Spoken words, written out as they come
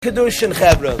Kedushin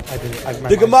Chevra.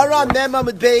 The Gemara on Mem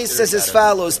Amud Beis says as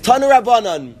follows: Tanu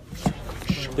Rabbanan.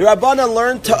 The Rabbanan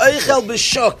learned to Eichel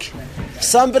b'shuk.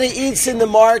 Somebody eats in the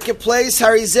marketplace.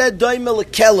 Harizeh doimel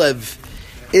kelev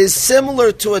is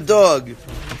similar to a dog.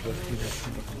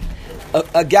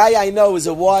 A guy I know is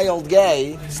a wild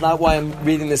guy. It's not why I'm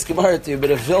reading this Gemara to you,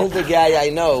 but a wilder guy I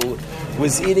know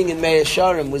was eating in Mei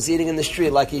Sharim, was eating in the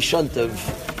street like he shouldn't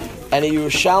have. And a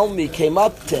Yerushalmi came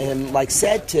up to him,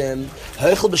 said to him,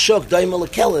 "Heichel b'shuk doimel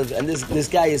kelev," and this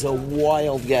guy is a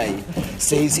wild guy.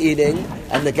 So he's eating,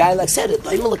 and the guy said it,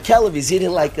 doimel kelev. He's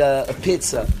eating like a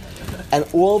pizza, and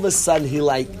all of a sudden he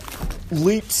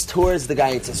leaps towards the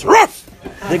guy and says, "Ruff!"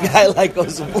 The guy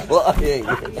goes flying.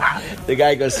 The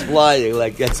guy goes flying,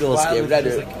 gets all scared.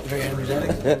 Very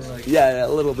energetic. Yeah, a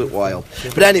little bit wild.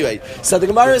 But anyway, so the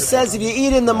Gemara says if you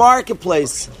eat in the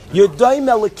marketplace, you're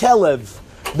doimel kelev.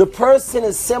 The person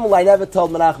is similar. I never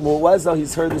told Menachem who it was, though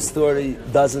he's heard the story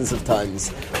dozens of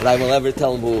times. But I will never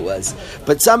tell him who it was.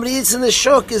 But somebody eats in the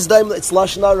shuk is daim. It's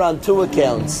lashon hara on two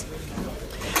accounts.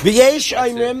 V'yesh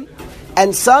oimrim,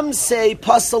 and some say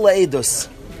pasal le'edus.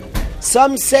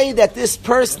 Some say that this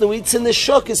person who eats in the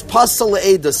shuk is pasal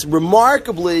le'edus.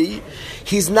 Remarkably,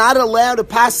 he's not allowed to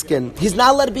paskin. He's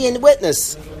not allowed to be a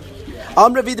witness. We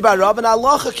pass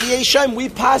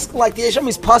like the Yesham,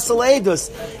 he's pasal edus.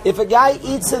 If a guy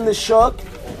eats in the shuk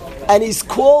and he's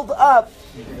called up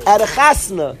at a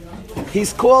chasna,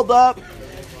 he's called up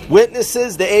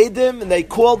witnesses, the edim, and they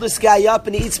call this guy up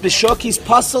and he eats b'shuk, he's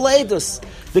pasal edus.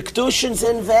 The kedushin's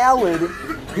invalid.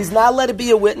 He's not allowed to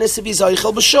be a witness if he's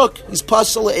eichel b'shuk. He's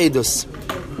pasal edus.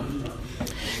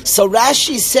 So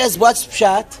Rashi says, what's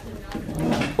pshat?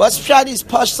 What's pshat? He's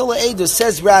pasal edus.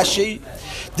 Says Rashi,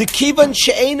 the kivan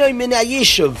she'enoi min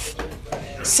hayishuv.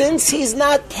 Since he's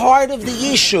not part of the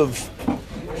yishuv,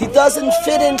 he doesn't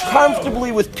fit in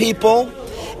comfortably with people.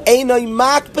 Einoi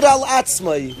makbid al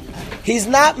atzmai. He's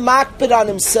not makbid on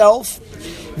himself.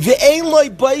 Ve'ein loi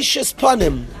baishas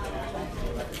panim.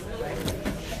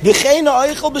 V'cheina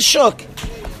oichel b'shuk.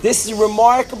 This is a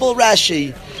remarkable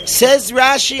Rashi. Says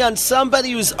Rashi on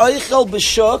somebody who's oichel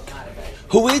b'shuk,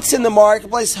 who eats in the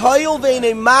marketplace. Hayol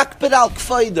ve'enoi makbid al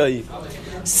kfaydoi.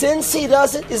 Since he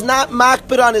is not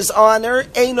makbid on his honor,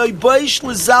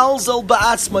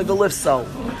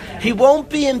 he won't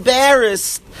be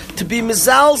embarrassed to be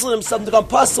mizalzel himself to become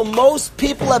puzzle. Most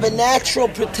people have a natural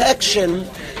protection;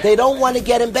 they don't want to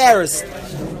get embarrassed.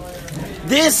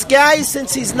 This guy,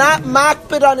 since he's not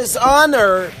makbid on his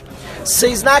honor, so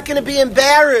he's not going to be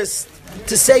embarrassed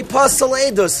to say pasal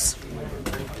edus.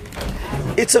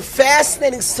 It's a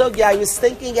fascinating sugya. I was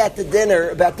thinking at the dinner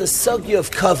about the sugya of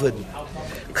kavod.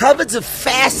 Kavod's a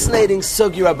fascinating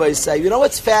sugya, Rabbi say. You know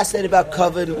what's fascinating about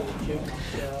kavod?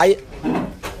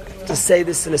 To say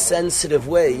this in a sensitive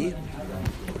way,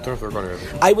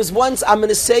 I was once, I'm going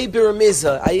to say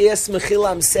Biramiza. I asked Mechila,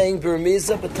 I'm saying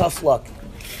Biramiza, but tough luck.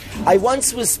 I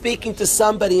once was speaking to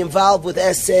somebody involved with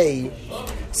SA,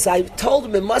 so I told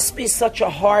him it must be such a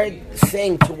hard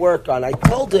thing to work on. I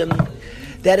told him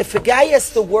that if a guy has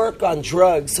to work on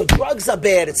drugs, so drugs are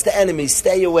bad, it's the enemy,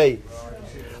 stay away.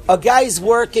 A guy's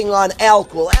working on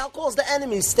alcohol. Alcohol's the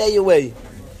enemy, stay away.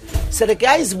 So the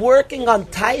guy's working on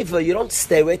taiva, you don't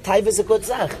stay away. Taiva's a good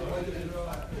zach.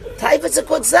 Taiva's a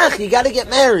good zach. You got to get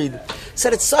married. So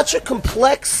it's such a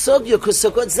complex sugya because it's a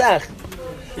good zach.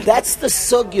 That's the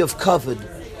sugya of kavod.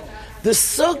 The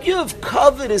sugya of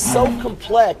kavod is so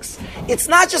complex. It's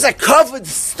not just a kavod,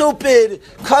 stupid.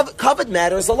 Kavod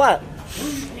matters a lot.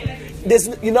 There's,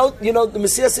 the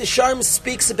Messias Sharm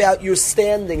speaks about your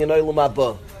standing in Olam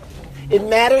Haba. It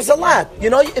matters a lot.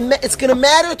 It's going to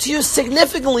matter to you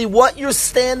significantly what our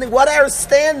standing in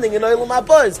Olam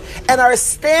Haba is. And our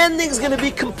standing is going to be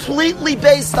completely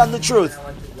based on the truth.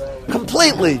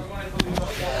 Completely.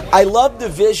 I love the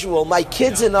visual. My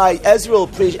kids and I,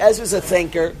 Ezra's a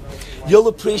thinker. You'll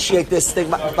appreciate this thing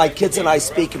my kids and I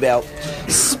speak about.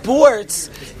 Sports,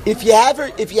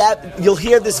 you'll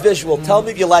hear this visual. Tell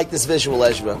me if you like this visual,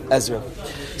 Ezra.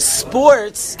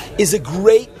 Sports is a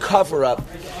great cover-up.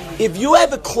 If you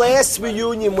have a class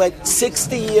reunion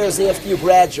 60 years after you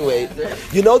graduate,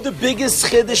 the biggest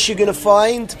chiddush you're going to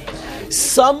find?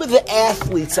 Some of the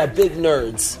athletes are big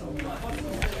nerds.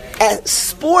 And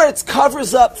sports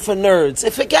covers up for nerds.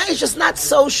 If a guy is just not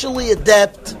socially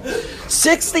adept,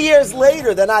 60 years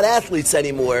later, they're not athletes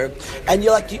anymore. And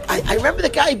you're like, I remember the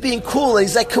guy being cool, and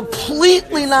he's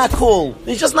completely not cool.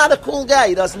 He's just not a cool guy.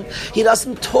 He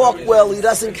doesn't talk well. He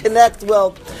doesn't connect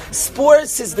well.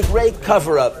 Sports is the great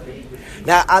cover-up.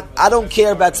 Now, I don't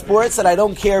care about sports and I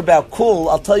don't care about cool.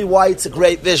 I'll tell you why it's a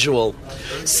great visual.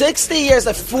 60 years,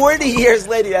 40 years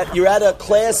later, you're at a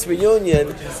class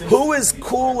reunion. Who is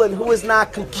cool and who is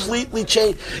not completely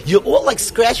changed? You're all like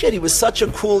scratch your head. He was such a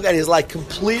cool guy. He's like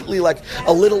completely like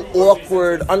a little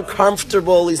awkward,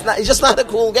 uncomfortable. He's just not a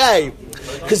cool guy.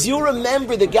 Because you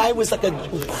remember the guy was like a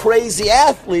crazy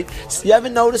athlete. So you ever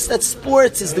notice that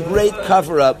sports is the great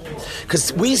cover-up?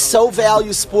 Because we so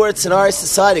value sports in our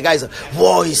society. Guys are,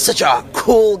 whoa, he's such a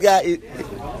cool guy.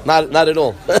 Not at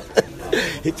all.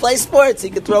 He plays sports. He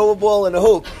can throw a ball in a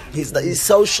hoop. He's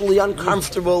socially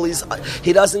uncomfortable.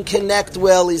 He doesn't connect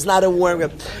well. He's not a warm.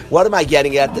 What am I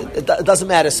getting at? It doesn't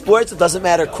matter. Sports, it doesn't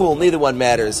matter. Cool. Neither one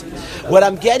matters. What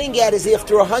I'm getting at is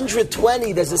after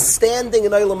 120, there's a standing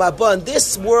in Olam Haba. In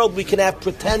this world, we can have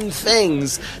pretend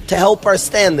things to help our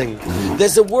standing.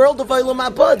 There's a world of Olam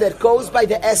Haba that goes by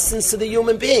the essence of the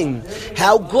human being.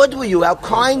 How good were you? How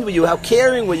kind were you? How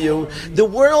caring were you? The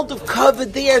world of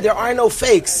covered there are no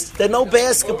fakes. There's no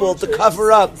basketball to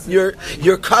cover up your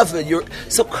covered.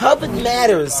 So covered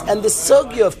matters, and the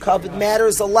sugya of covered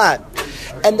matters a lot.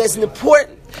 And there's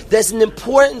an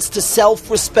importance to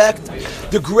self-respect.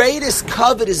 The greatest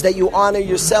covet is that you honor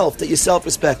yourself, that you're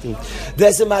self-respecting.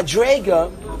 There's a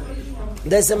madrega the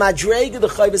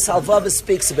Chayvus Halvava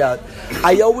speaks about.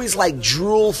 I always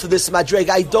drool for this madrega.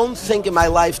 I don't think in my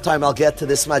lifetime I'll get to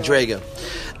this madrega.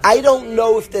 I don't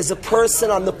know if there's a person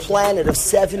on the planet of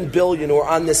 7 billion or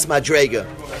on this madrega.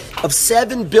 Of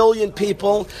 7 billion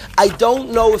people, I don't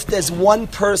know if there's one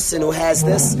person who has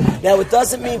this. Now, it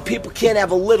doesn't mean people can't have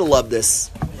a little of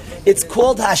this. It's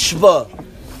called hashva.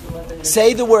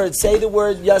 Say the word,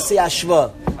 Yossi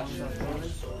hashva.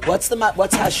 What's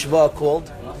hashva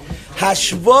called?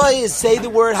 Hashva is, say the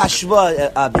word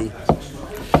hashva, Abi.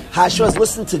 Hashva is,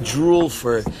 listen to drool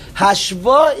for it.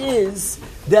 Hashva is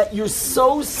that you're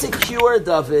so secure,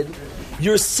 David,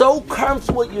 you're so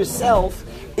comfortable with yourself,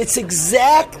 it's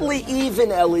exactly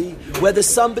even, Ellie, whether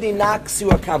somebody knocks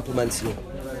you or compliments you.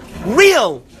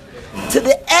 Real! To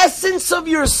the essence of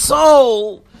your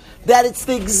soul, that it's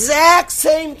the exact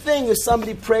same thing if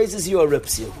somebody praises you or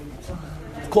rips you.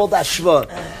 It's called ashva.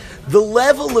 The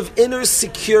level of inner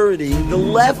security, the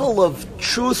level of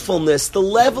truthfulness, the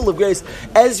level of grace,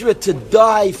 Ezra to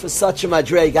die for such a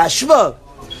madreg, ashva.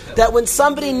 That when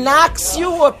somebody knocks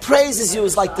you or praises you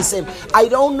is like the same. I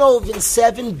don't know if in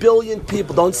 7 billion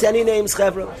people, don't say any names,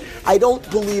 Chevra, I don't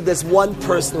believe there's one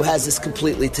person who has this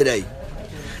completely today.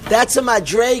 That's a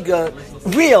madrega,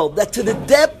 real, that to the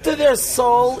depth of their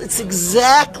soul, it's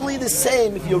exactly the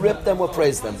same if you rip them or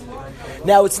praise them.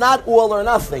 Now, it's not all or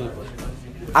nothing.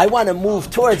 I want to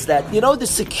move towards that. You know, the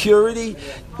security.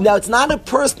 Now, it's not a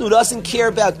person who doesn't care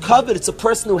about covet, it's a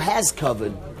person who has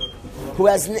covet, who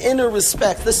has an inner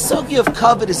respect. The sugya of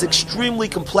covet is extremely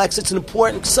complex. It's an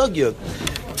important sugya.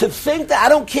 To think that I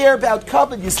don't care about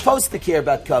covet, you're supposed to care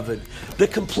about covet. The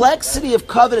complexity of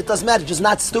covet, it doesn't matter, just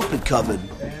not stupid covet.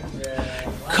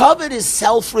 Covet is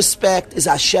self-respect, is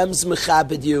Hashem's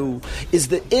mechabed you, is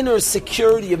the inner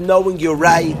security of knowing you're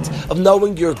right, of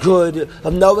knowing you're good,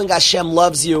 of knowing Hashem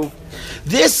loves you.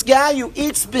 This guy who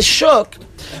eats bishuk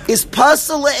is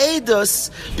pasal le'edus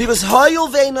because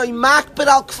hoyul ve'noi makbid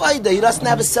al kfayda. He doesn't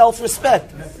have a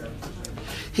self-respect.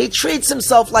 He treats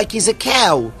himself like he's a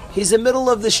cow. He's in the middle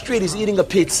of the street. He's eating a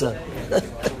pizza.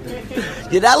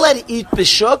 You're not allowed to eat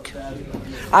bishuk.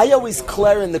 I always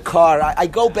clear in the car. I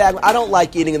go back. I don't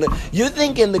like eating in the. You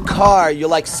think in the car you're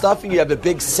like stuffing. You have a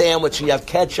big sandwich and you have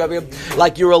ketchup.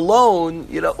 Like you're alone.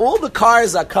 You know all the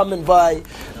cars are coming by.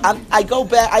 I go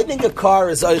back. I think a car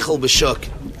is oichel b'shuk.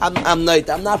 I'm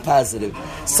not positive.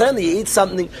 Certainly, you eat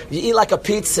something. You eat like a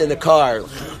pizza in the car.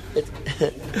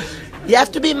 You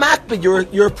have to be makbid.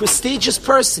 You're a prestigious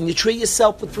person. You treat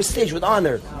yourself with prestige, with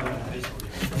honor.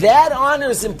 That honor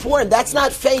is important. That's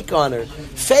not fake honor.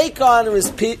 Fake honor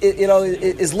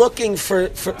is looking for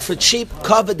cheap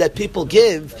covet that people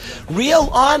give. Real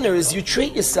honor is you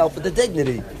treat yourself with the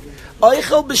dignity.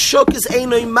 Oichel b'shuk is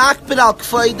einoi makbid al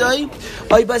kfaydai.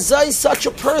 Oibazai, such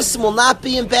a person will not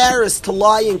be embarrassed to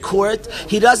lie in court.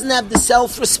 He doesn't have the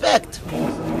self-respect.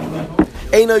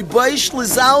 Einoi baish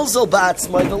lizalzel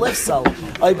ba'atzmai v'lifsal.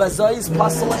 Oibazai is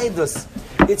pasal edus.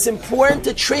 It's important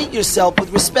to treat yourself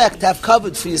with respect, have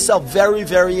covet for yourself. Very,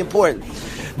 very important.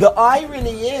 The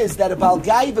irony is that a Baal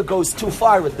Gaiva goes too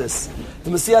far with this. The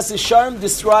Messias Yesharim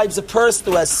describes a person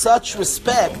who has such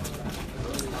respect.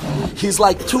 He's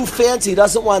like too fancy, he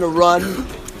doesn't want to run.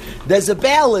 There's a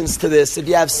balance to this. If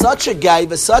you have such a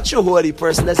Gaiva, such a haughty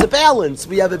person, there's a balance.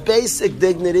 We have a basic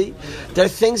dignity. There are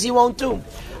things you won't do.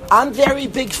 I'm very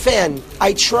big fan.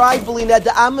 I try,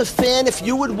 B'lineda. I'm a fan. If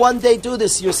you would one day do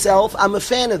this yourself, I'm a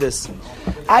fan of this.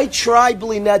 I try,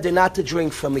 B'lineda, not to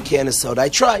drink from a can of soda. I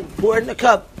try. Pour it in a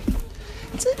cup.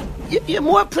 You're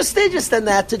more prestigious than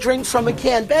that to drink from a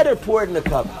can. Better pour it in a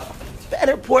cup.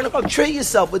 Better pour it in a cup. Treat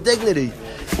yourself with dignity.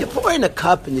 You pour in a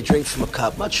cup and you drink from a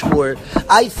cup. Much more.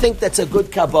 I think that's a good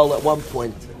Kabbalah at one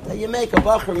point. That you make, a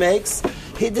Bacher makes.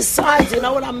 He decides, you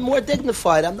know what, I'm more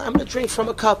dignified. I'm going to drink from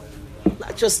a cup.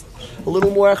 Not just a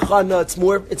little more chana.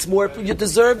 It's more, you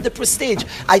deserve the prestige.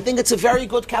 I think it's a very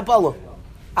good Kabbalah.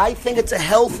 I think it's a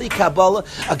healthy Kabbalah.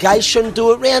 A guy shouldn't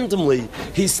do it randomly.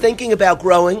 He's thinking about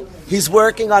growing. He's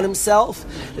working on himself.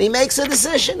 And he makes a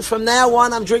decision. From now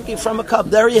on, I'm drinking from a cup.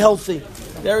 Very healthy.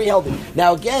 Very healthy.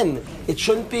 Now again, it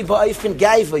shouldn't be ba'if and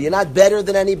gaiva. You're not better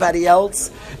than anybody else.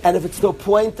 And if it's to a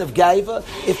point of gaiva,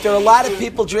 if there are a lot of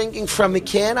people drinking from a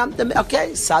can,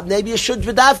 okay, so maybe you should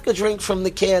v'davka drink from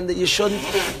the can that you shouldn't.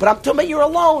 But I'm talking about you're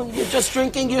alone. You're just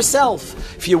drinking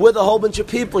yourself. If you're with a whole bunch of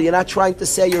people, you're not trying to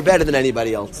say you're better than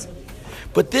anybody else.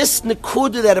 But this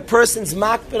nekuda that a person's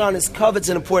makbid on his covet's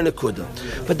an important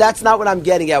nekuda. But that's not what I'm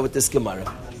getting at with this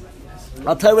Gemara.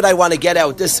 I'll tell you what I want to get at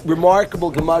with this remarkable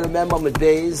Gemara Mem Amud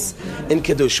Beis in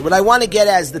Kedusha. What I want to get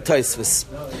at is the Tosfos.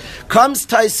 Comes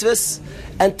Tosfos,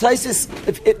 and Tosfos,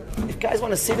 if guys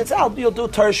want to see this, you'll do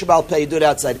Torah Shabbal Peh, you do it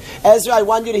outside. Ezra, I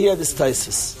want you to hear this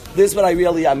Tosfos. This is what I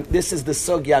really am. This is the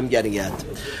sugya I'm getting at.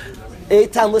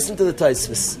 Eitan, listen to the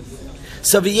Tosfos.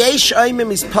 So v'yesh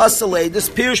oimim is pasalei, this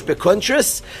pirush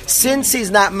bekontris, since he's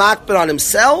not makbid on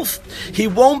himself, he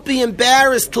won't be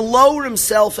embarrassed to lower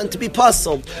himself and to be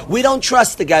puzzled. We don't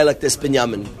trust a guy like this,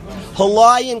 Binyamin. He'll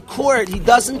lie in court. He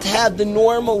doesn't have the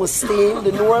normal esteem,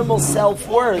 the normal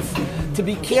self-worth to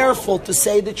be careful to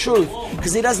say the truth,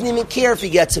 because he doesn't even care if he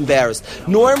gets embarrassed.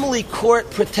 Normally, court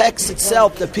protects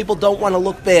itself that people don't want to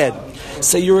look bad.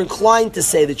 So you're inclined to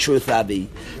say the truth, Abi.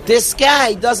 This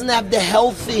guy doesn't have the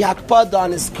healthy hakpada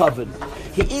on his covet.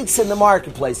 He eats in the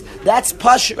marketplace. That's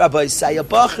pashut, Rabbi say. A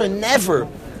bacher never.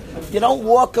 You don't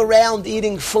walk around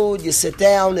eating food. You sit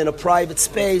down in a private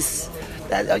space.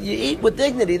 You eat with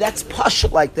dignity. That's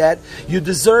pashut like that. You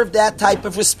deserve that type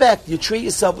of respect. You treat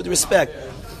yourself with respect.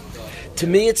 To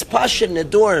me, it's pashut in a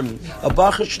dorm. A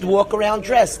bacher should walk around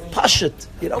dressed. Pashut.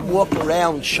 You don't walk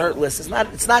around shirtless.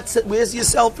 It's not. Where's your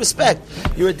self-respect?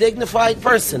 You're a dignified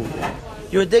person.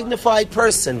 You're a dignified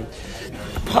person.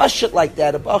 Pashut like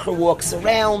that. A bacher walks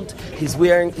around. He's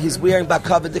wearing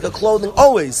bakavadika clothing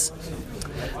always.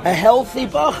 A healthy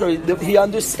bacher, he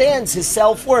understands his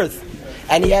self-worth,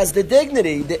 and he has the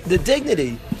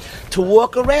dignity to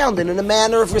walk around in a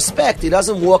manner of respect. He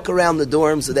doesn't walk around the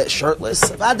dorms with that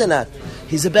shirtless. Avadana.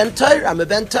 He's a ben Torah. I'm a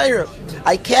ben Torah.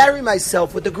 I carry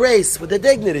myself with the grace, with the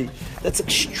dignity. That's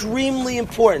extremely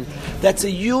important. That's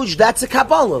a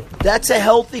Kabbalah. That's a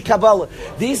healthy Kabbalah.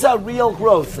 These are real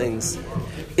growth things.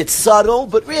 It's subtle,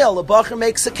 but real. A bacher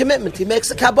makes a commitment. He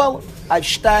makes a Kabbalah. I've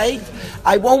steiged.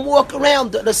 I won't walk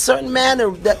around in a certain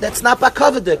manner that's not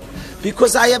bakavadik,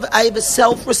 because I have a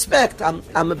self-respect.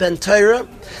 I'm a ben Torah.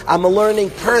 I'm a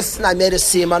learning person. I made a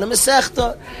siyum on a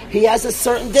Masechta. He has a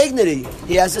certain dignity.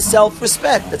 He has a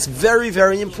self-respect. That's very,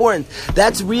 very important.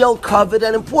 That's real kavod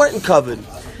and important kavod.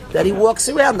 That he walks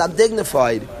around. I'm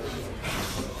dignified.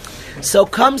 So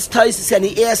comes Taisus and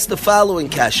he asks the following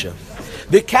kasha.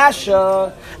 The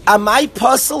kasha, am I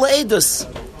pasal edus?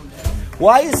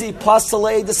 Why is he pasal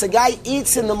edus? A guy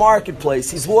eats in the marketplace.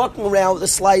 He's walking around with a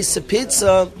slice of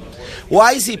pizza.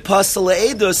 Why is he pasal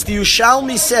edus? The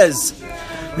Yerushalmi says,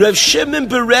 Reb Shimon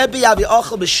Berebi avi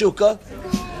ochel b'shuka.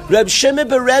 Reb Shimon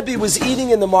Berebi was eating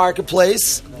in the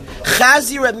marketplace.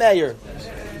 Chazi Reb Meir.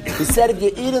 He said, if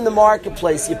you eat in the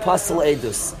marketplace, you pasal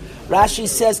edus. Rashi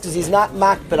says, because he's not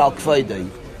makbid al kvaydei.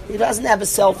 He doesn't have a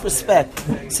self-respect.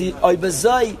 See,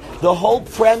 the whole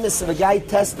premise of a guy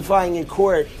testifying in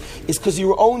court is because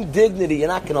your own dignity, you're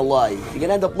not going to lie. You're going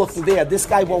to end up looking there. This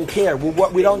guy won't care.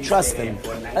 We don't trust him.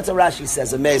 That's what Rashi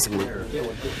says, amazingly.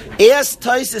 As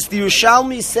Taisus, the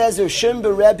Yerushalmi says,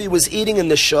 Shimon Rebbe was eating in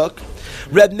the shuk.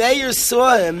 Reb Meir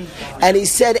saw him, and he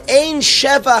said, Ein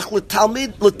shevach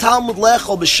l'talmud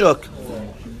lechol b'shuk.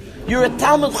 You're a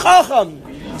Talmud Chacham.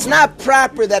 It's not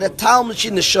proper that a Talmud should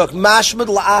in the shuk. Mashmud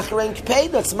la'acharein k'pei.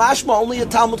 That's mashma, only a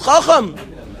Talmud Chacham.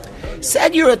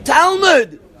 Said you're a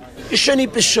Talmud. You shouldn't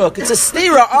eat b'shuk. It's a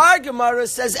stira. Our Gemara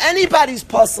says anybody's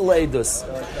pasal edus.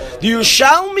 The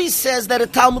Yerushalmi says that a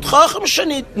Talmud Chacham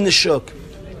shouldn't eat in the shuk.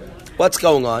 What's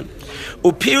going on?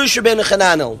 Upirush Rabbeinu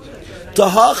Chananel.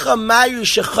 Tahacha mayu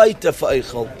shechayta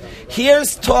fa'eichel.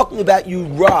 Here's talking about you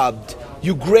robbed.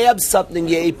 You grabbed something,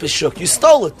 you ate b'shuk. You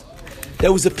stole it.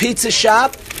 There was a pizza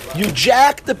shop. You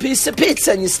jacked the piece of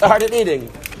pizza and you started eating.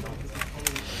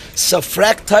 So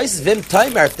frak tais vim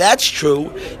timer. If that's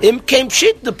true, im came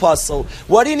shit the puzzle.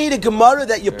 What do you need a gemara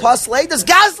that you puzzle edus?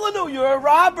 Gazlanu, you're a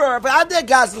robber. But how did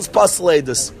Gazlan's puzzle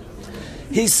edus?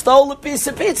 He stole a piece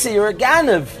of pizza. You're a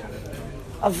ganav.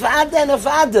 Avada and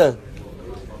avada.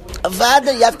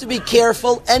 Avada, you have to be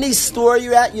careful. Any store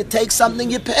you're at, you take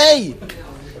something, you pay.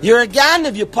 You're a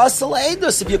ganav, you puzzle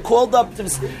edus. If you're called up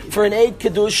for an Eid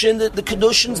Kedushin, the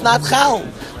Kedushin's not chal.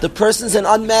 The person's an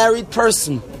unmarried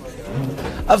person.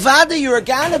 Avada, you're a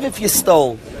ganav if you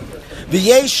stole.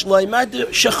 You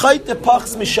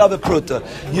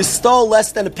stole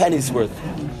less than a penny's worth.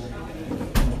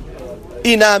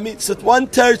 Inami, so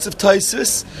 1/3 of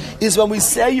Taisus is when we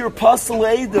say you're puzzle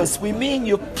edus, we mean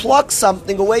you pluck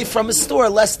something away from a store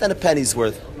less than a penny's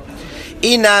worth.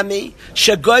 Inami,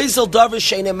 shagoizel davar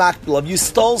sheine makbelav. You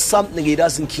stole something he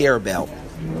doesn't care about.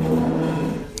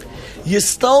 You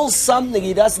stole something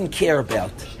he doesn't care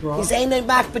about. He's ain't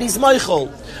mak, but he's Michael.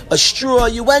 A straw.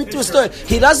 You went to a store.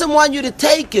 He doesn't want you to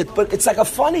take it, but it's like a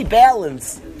funny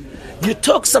balance. You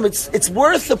took some. It's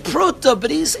worth a pruta, but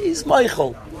he's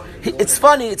Michael. It's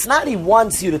funny. It's not he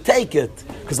wants you to take it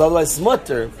because otherwise it's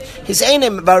mutter. He's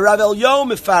ain't by Rav Elyo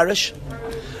mefarish.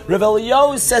 Rav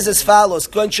Elyo says as follows: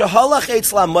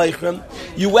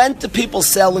 you went to people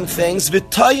selling things.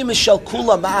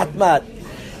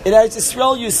 In Eretz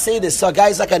Yisrael, you see this. So a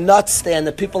guy's like a nut stand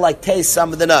that people like taste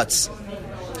some of the nuts.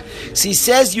 So he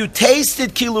says you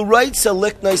tasted kilu roitza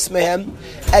liknos mehem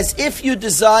as if you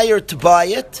desire to buy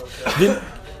it.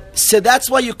 So that's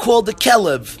why you called the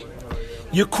kelev.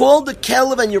 You called the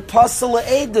kelev and your pasala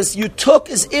edus. You took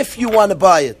as if you want to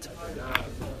buy it.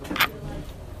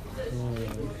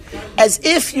 As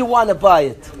if you want to buy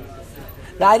it.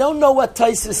 Now, I don't know what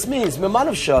Taisus means.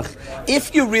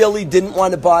 If you really didn't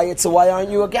want to buy it, so why aren't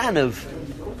you a ganav?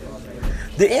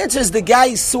 The answer is the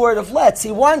guy sort of lets.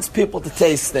 He wants people to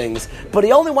taste things, but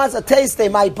he only wants a taste. They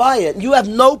might buy it. You have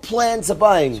no plans of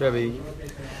buying.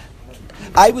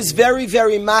 I was very,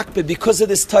 very makbid because of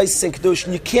this Taisus and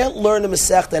Kedushin. You can't learn a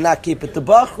Masechta and not keep it. The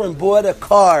Bachran bought a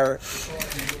car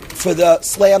for the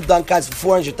slam dunk guys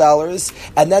for $400,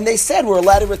 and then they said we're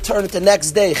allowed to return it the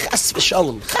next day. Chas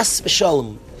v'shalom, chas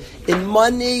v'shalom. In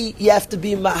money, you have to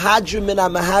be mahadrim and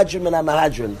mahadrim and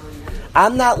mahadrim.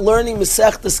 I'm not learning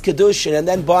Masechtas Kedushin and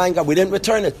then buying it. We didn't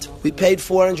return it. We paid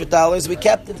 $400. We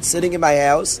kept it. It's sitting in my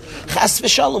house. Chas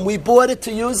v'shalom. We bought it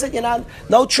to use it. You know,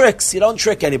 no tricks. You don't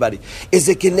trick anybody. Is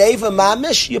it geneva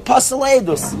mamish? You pasal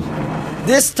edus.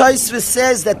 This Taisvis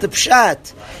says that the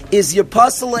pshat is your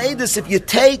pasal edus if you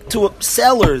take to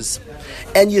sellers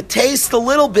and you taste a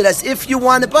little bit as if you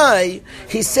want to buy.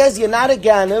 He says you're not a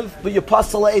ganav, but you're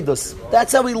pasal edus.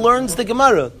 That's how he learns the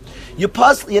Gemara. You're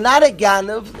not a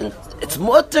ganav. It's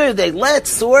mutter. They let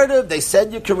sort of. They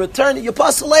said you can return it. You're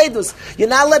pasal edus. You're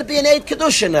not allowed to be an Eid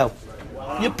Kedushin now.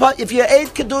 If you're Eid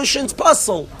Kedushin, it's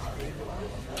pasal.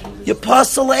 You're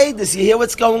pasal edus. You hear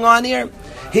what's going on here?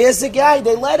 Here's a guy,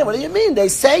 they let him. What do you mean? They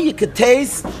say you could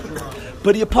taste,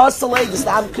 but you pasal edus.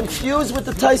 I'm confused with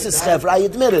the Taisus Chevra.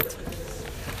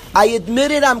 I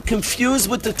admit it. I'm confused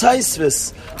with the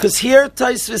Taisvis. Because here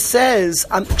Taisvis says,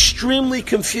 I'm extremely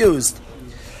confused.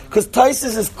 Because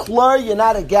Taisus is clear, you're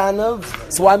not a ganav,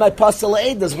 so why am I pasal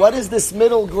edus? What is this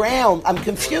middle ground? I'm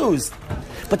confused.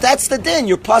 But that's the din,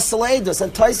 you're pasal edus.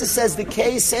 And Taisus says the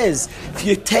case is, if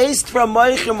you taste from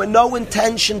Moichem with no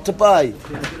intention to buy.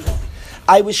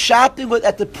 I was shopping with,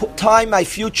 at the time, my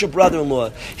future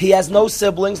brother-in-law. He has no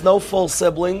siblings, no full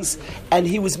siblings, and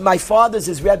my father's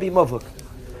his Rebbe Muvuk.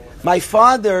 My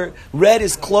father read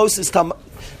his closest time.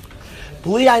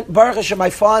 Baruch Hashem,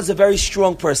 my father's a very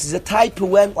strong person. He's a type who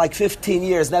went like 15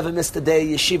 years, never missed a day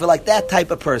yeshiva, like that type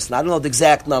of person. I don't know the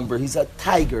exact number. He's a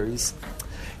tiger.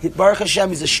 Baruch Hashem,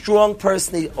 he's a strong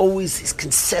person. He's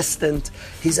consistent.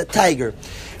 He's a tiger.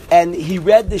 And he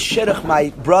read the shidduch, my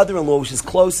brother-in-law, which is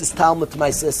closest Talmud to my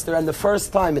sister, and the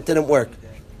first time it didn't work.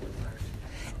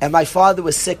 And my father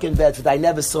was sick in bed. I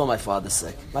never saw my father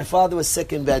sick. My father was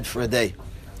sick in bed for a day.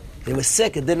 He was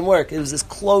sick. It didn't work. It was his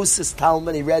closest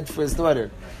Talmud he read for his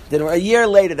daughter. Didn't work. A year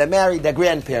later, they married their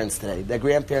grandparents today. Their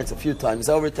grandparents a few times.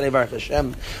 Over today, Baruch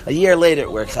Hashem. A year later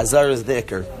it worked. Chazar is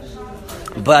dicker.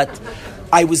 But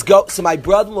so my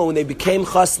brother-in-law, when they became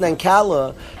Chasna and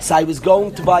Kala, so I was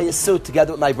going to buy a suit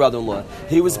together with my brother-in-law.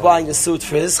 He was buying a suit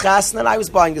for his Chasna, and I was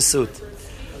buying a suit.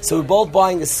 So we're both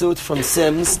buying a suit from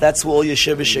Sims. That's where all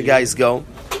Yeshivish guys go.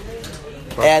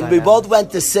 And we both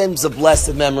went to Sims of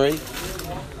blessed memory.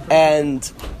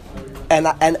 And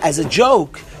as a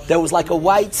joke, there was like a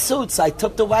white suit. So I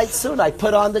took the white suit, I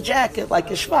put on the jacket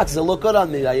like a schmuck. Does it look good on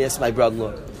me? I asked my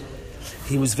brother-in-law.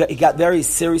 He got very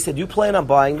serious. He said, "You plan on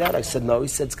buying that?" I said, "No." He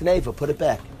said, "It's Gneva, put it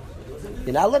back."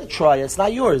 You're not allowed to try it. It's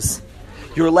not yours.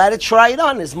 You're allowed to try it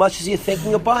on as much as you're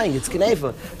thinking of buying. It's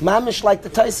Geneva. Mamish like the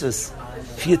Taisus.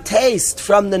 If you taste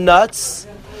from the nuts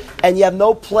and you have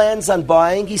no plans on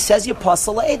buying, he says you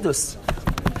pasal edus.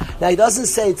 Now he doesn't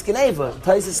say it's Geneva.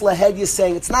 Taisus Lahed is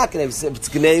saying it's not Geneva. If it's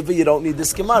Geneva, you don't need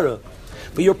this Gemara.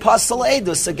 But you're pasal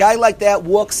edus. A guy like that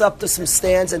walks up to some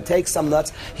stands and takes some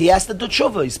nuts. He has to do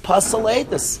tshuva. He's pasal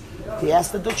edus. He has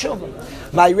to do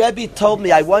tshuva. My Rebbe told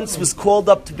me, I once was called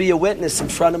up to be a witness in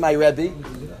front of my Rebbe.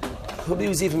 He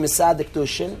was even Misadik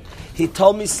Dushin. He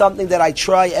told me something that I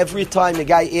try every time the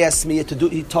guy asks me to do.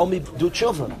 He told me, do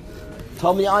tshuva. He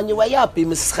told me on your way up, be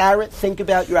mischaret, think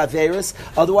about your averis,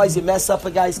 otherwise you mess up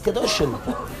a guy's kedushin.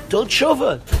 Do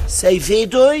tshuva. Say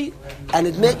vidui and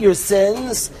admit your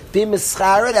sins. Be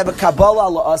mischaret, have a kabbalah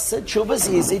ala asid. Tshuva's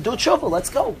easy. Do tshuva. Let's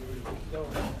go.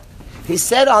 He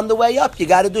said on the way up, you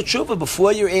got to do tshuva.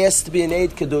 Before you're asked to be an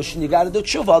aid kedushin, you got to do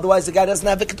tshuva. Otherwise, the guy doesn't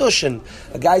have a kedushin.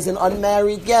 A guy's an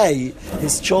unmarried guy.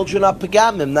 His children are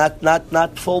pagamim,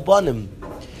 not full banim.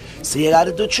 So you got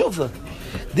to do tshuva.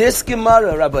 This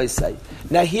Gemara, Rabbi say.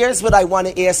 Now here's what I want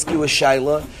to ask you, a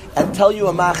shayla, and tell you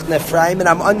a machne Ephraim, and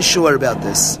I'm unsure about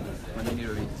this.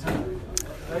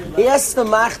 Ask the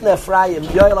machne Ephraim.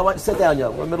 Yoel, I want you to sit down,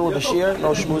 Yoel. We're in the middle of a shir.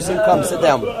 No shmuzim. Come, sit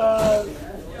down.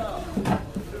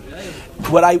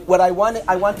 What I want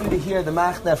you to hear the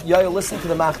Machnef. Yoel, listen to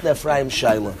the Machnef Ephraim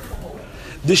Shaila.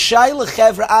 The Shaila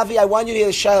Chevra Avi, I want you to hear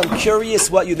the Shaila. I'm curious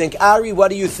what you think. Ari, what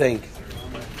do you think?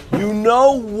 You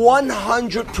know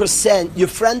 100% your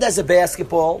friend has a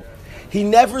basketball. He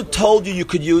never told you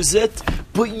could use it,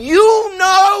 but you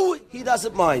know he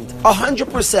doesn't mind.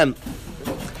 100%.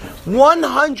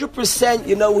 100%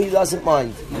 you know he doesn't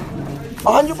mind.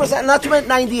 100%, not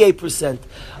 98%.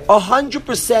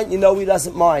 100% you know he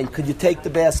doesn't mind. Could you take the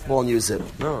basketball and use it?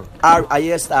 No. I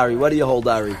asked Ari, what do you hold,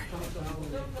 Ari?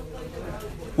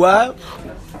 What?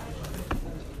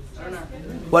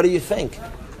 What do you think?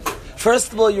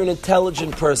 First of all, you're an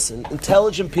intelligent person.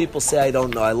 Intelligent people say, I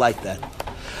don't know. I like that.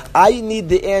 I need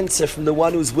the answer from the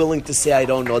one who's willing to say, I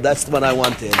don't know. That's the one I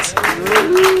want to answer.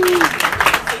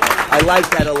 I like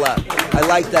that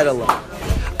a lot.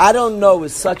 I don't know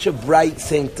is such a bright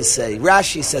thing to say.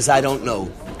 Rashi says, I don't know.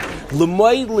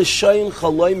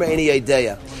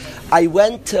 I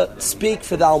went to speak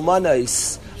for the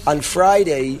Almanos on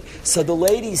Friday, so the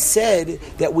lady said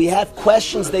that we have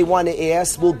questions they want to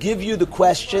ask. We'll give you the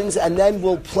questions, and then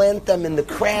we'll plant them in the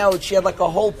crowd. She had like a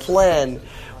whole plan.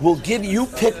 We'll give you,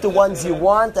 pick the ones you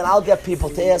want, and I'll get people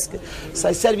to ask. So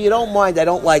I said, if you don't mind, I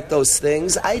don't like those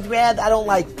things. I don't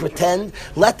like pretend.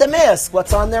 Let them ask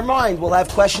what's on their mind. We'll have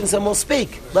questions and we'll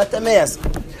speak. Let them ask.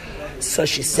 So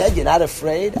she said, you're not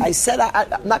afraid? I said,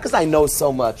 not because I know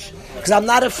so much. Because I'm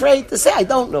not afraid to say I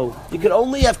don't know. You can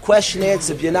only have question and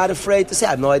answer if you're not afraid to say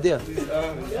I have no idea.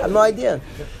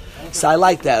 So I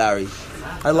like that, Ari.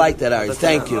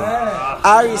 Thank you.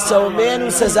 Ari, so a man who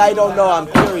says I don't know, I'm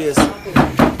curious.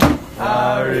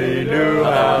 Ari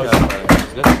Newhouse.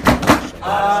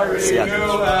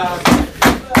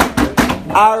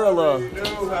 Arla,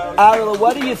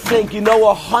 what do you think? You know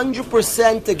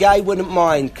 100% the guy wouldn't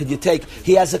mind. Could you take?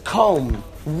 He has a comb.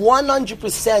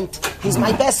 100%. He's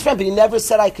my best friend, but he never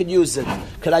said I could use it.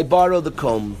 Could I borrow the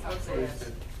comb?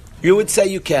 You would say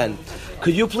you can.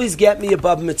 Could you please get me a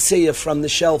Bab Metzia from the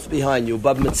shelf behind you?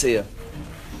 Bab Metzia.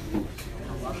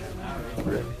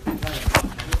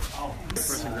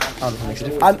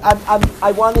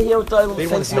 I want to hear what the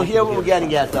thinks. You'll hear what we're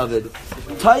getting at, David.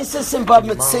 Taisus and Bab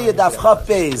Metzia Daf Chaf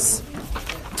Beis.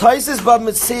 Taisus Bab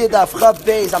Metzia Daf Chaf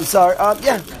Beis. I'm sorry.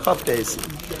 Chaf Beis.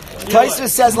 Taisus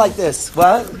says like this.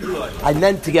 What? I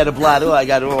meant to get a blad. I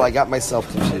got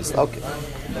myself confused. Okay.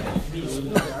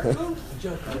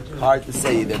 Hard to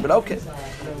say either, but okay.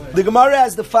 The Gemara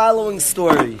has the following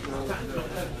story.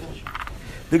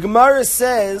 The Gemara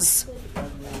says,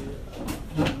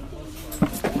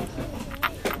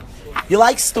 you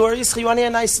like stories? You want to hear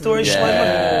a nice story,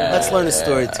 Shlomo? Let's learn a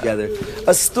story together.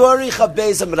 A story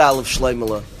Chabez Amral of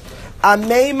Shlomo.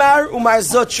 Ameimar Umar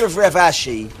Zotcher of Rav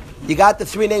Ashi. You got the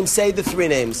three names? Say the three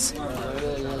names.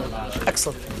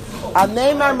 Excellent.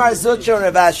 Ameimar Mar Zotcher of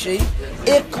Rav Ashi.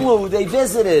 Iklu, they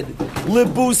visited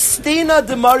Lebustina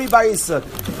de Mari Barisa.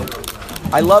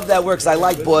 I love that word because I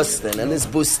like Boston, and this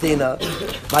Bustina.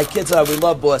 My kids we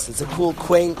love Boston. It's a cool,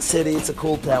 quaint city. It's a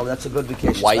cool town. That's a good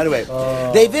vacation. White. Anyway,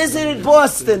 they visited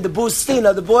Boston, the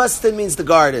Bustina. The Boston means the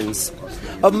gardens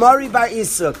of Mari Bar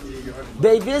Isuk.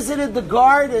 They visited the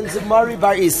gardens of Mari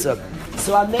Bar Isuk.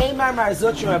 So Ameimar Mar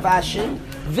Zotcher Rav Ashi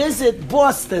visit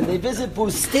Boston. They visit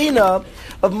Bustina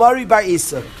of Mari Bar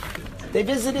Isuk. They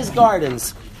visit his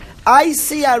gardens. I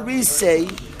see Arise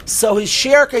So his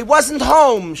shirka, he wasn't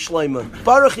home, Shlomo.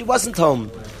 Baruch, he wasn't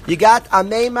home. You got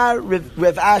Amema,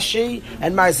 Rav Ashi,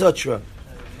 and Mar Zutra.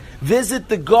 Visit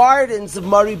the gardens of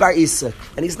Mari Bar Isak,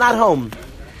 and he's not home.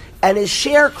 And his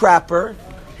sharecropper,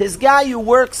 his guy who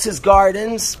works his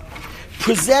gardens,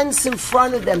 presents in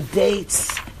front of them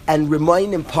dates and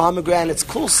remain and pomegranates,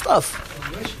 cool stuff.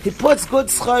 He puts good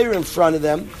schayr in front of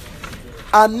them.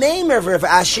 Ameimer Rav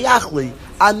Ashi achli,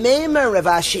 Ameimer Rav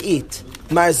Ashi eat.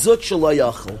 Mar Zutra lo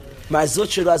yachol. Mar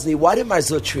Zutra doesn't eat. Why did Mar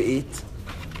Zutra eat?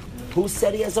 Who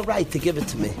said he has a right to give it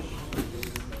to me?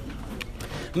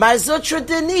 Mar Zutra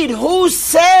didn't eat. Who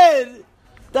said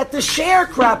that the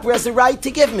sharecropper has a right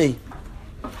to give me?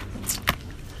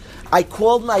 I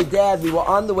called my dad. We were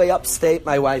on the way upstate,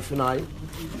 my wife and I,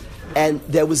 and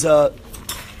there was a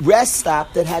rest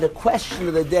stop that had a question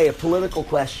of the day, a political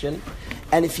question,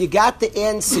 and if you got the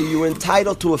answer, you were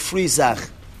entitled to a free zach.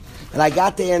 And I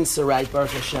got the answer right,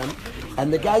 Baruch Hashem,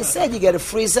 and the guy said, you get a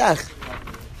free zach.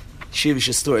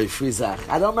 Shivish story, free zach.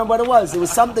 I don't remember what it was. It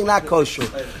was something not kosher.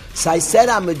 So I said,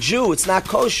 I'm a Jew, it's not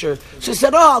kosher. So he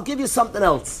said, I'll give you something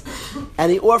else.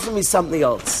 And he offered me something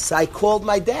else. So I called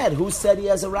my dad. Who said he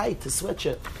has a right to switch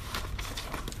it?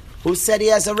 Who said he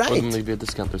has a right? Wouldn't there be a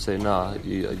discount or say, nah,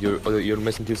 you're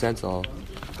missing 2 cents all?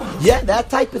 Yeah, that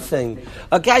type of thing.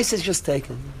 A guy says, just take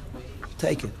it.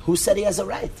 Take it. Who said he has a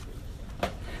right?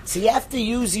 So you have to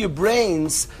use your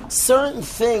brains. Certain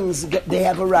things, they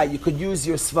have a right. You could use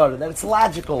your svara. That it's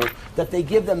logical that they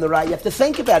give them the right. You have to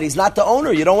think about it. He's not the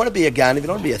owner. You don't want to be a ganav. You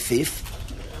don't want to be a thief.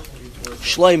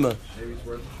 Shloima.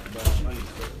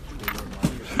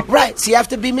 Right, so you have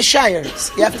to be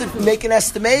mishayers. You have to make an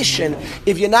estimation.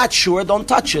 If you're not sure, don't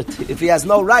touch it. If he has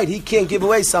no right, he can't give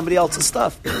away somebody else's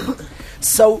stuff.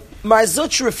 So Mar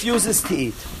Zutra refuses to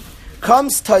eat.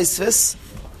 Comes Tosfos,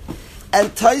 and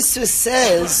Tosfos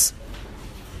says,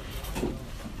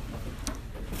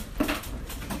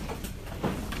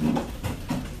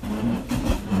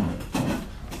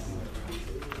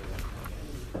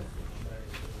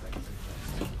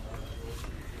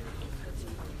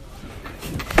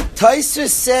 Tosfos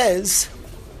says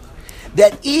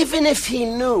that even if he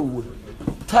knew,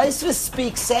 Tosfos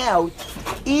speaks out,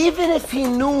 even if he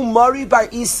knew Mari Bar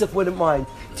Isak wouldn't mind.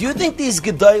 Do you think these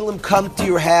Gedolim come to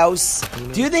your house?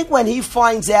 Do you think when he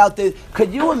finds out that,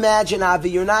 could you imagine, Avi,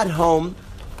 you're not home,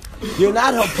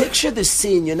 picture the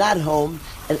scene, you're not home,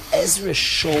 and Ezra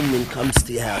Shulman comes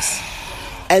to your house.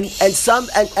 And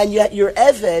yet your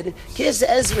Eved gives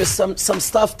Ezra some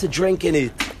stuff to drink and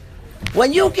eat.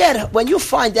 When you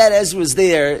find out Ezra's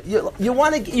there, you're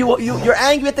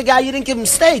angry at the guy. You didn't give him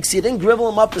steaks. You didn't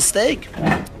grivel him up a steak.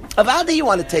 Avada, you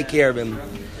want to take care of him,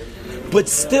 but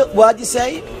still, what'd you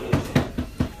say?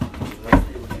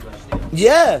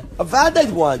 Yeah, Avada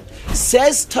I'd want.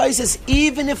 Says Tosfos,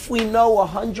 even if we know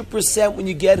 100% when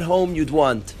you get home you'd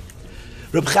want.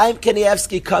 Reb Chaim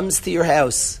Kanievsky comes to your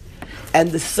house,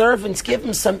 and the servants give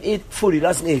him some food. He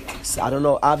doesn't eat. So I don't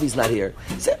know. Avi's not here.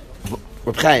 So,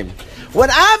 Reb Chaim, when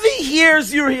Avi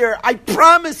hears you're here, I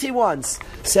promise he wants.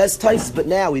 Says Tosfos, but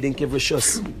now he didn't give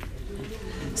Rishus.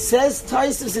 Says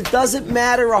Tosfos, it doesn't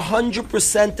matter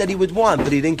 100% that he would want,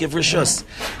 but he didn't give Rishus.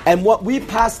 And what we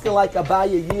paskin like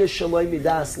Abaya Yish Shaloi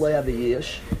Midas Lo Have a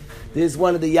Yish. There's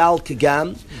one of the Yal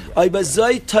Kagam.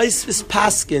 Oibazoi Tosfos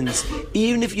paskins,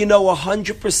 even if you know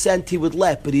 100% he would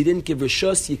let, but he didn't give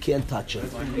Rishus, you can't touch it.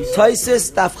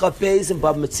 Tosfos, Daf Chafez, and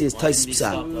Bab Metzias, Tosfos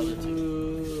Psal.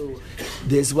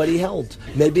 There's what he held.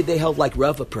 Maybe they held like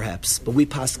Rava, perhaps, but we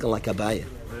paskin like Abaya.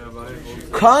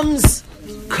 Comes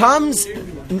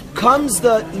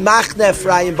the Machne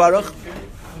Ephraim Baruch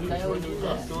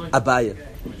Abaya.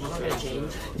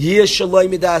 Yish Shaloi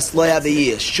Midas Lo Have a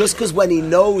Yish. Just because when he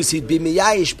knows he'd be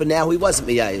Miyayish, but now he wasn't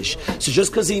Miyayish. So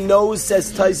just because he knows,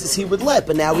 says Tosfos, he would let,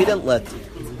 but now he didn't let.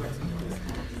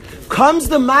 Comes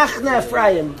the Machne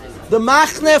Ephraim. The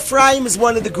Machne Ephraim is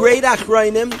one of the great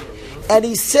Achrayim, and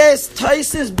he says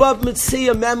Tosfos Bab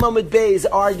Metzia Memamid Beis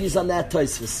argues on that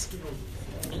Tosfos.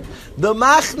 The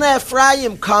Machne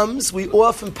Ephraim comes, we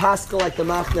often paskel like the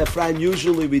Machne Ephraim,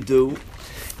 usually we do,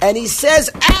 and he says,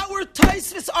 our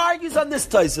Tosfos argues on this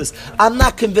Tosfos. I'm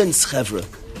not convinced, Chevra.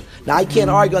 Now, I can't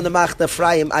argue on the Machne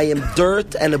Ephraim. I am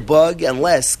dirt and a bug and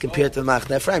less compared to the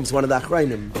Machne Ephraim. It's one of the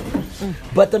Achrayim.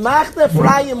 But the Machne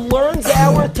Ephraim learns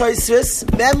our Tosfos,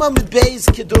 Mema Midbeis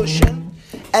Kedushin,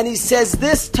 and he says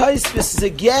this Tosfos is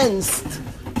against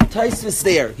Tosfos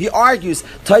there. He argues,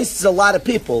 Tosfos is a lot of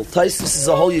people. Tosfos is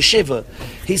a whole yeshiva.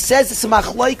 He says it's a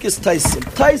machlokes Tosfos.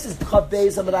 Tosfos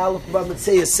Chavbeis Amar Aleph Bar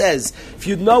Metzia says, if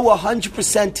you know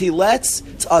 100% he lets,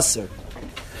 it's usher.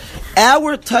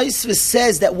 Our Tosfos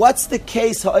says that what's the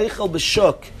case ha'oichel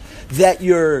b'shuk, that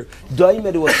you're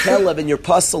doime to a kelev and you're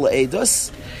pasal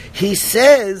edus. He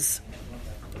says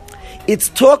it's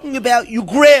talking about you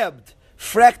grabbed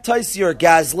frak taisi or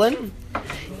gazlan.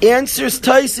 Answers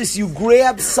Taisis, you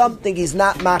grab something he's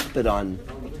not makbid on.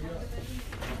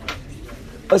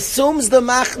 Assumes the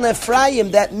Machne Ephraim,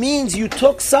 that means you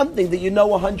took something that you know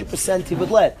 100% he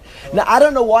would let. Now, I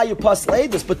don't know why you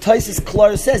paslayed this, but Taisis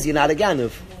Klar says you're not a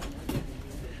Ganav.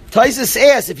 Taisis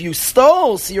asks, if you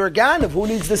stole, so you're a Ganav. Who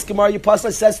needs this Gemara you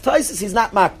paslay? Says Taisis, he's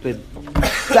not makbid.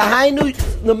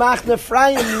 The Machne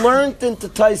Ephraim learned into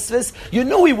Taisis, you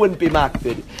knew he wouldn't be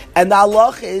makbid. And the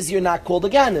halacha is you're not called a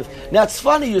Ganav. Now it's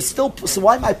funny, you're still, so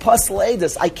why am I paslayed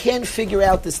this? I can't figure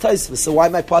out this Taisis, so why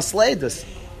am I paslayed this?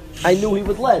 I knew he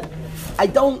would let. I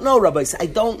don't know, Rabbi. I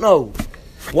don't know.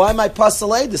 Why am I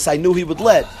paslayed this? I knew he would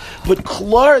let. But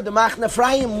Klor, the Machne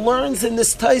Ephraim, learns in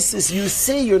this Taisis, you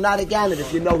see you're not a Ganav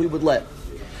if you know he would let.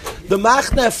 The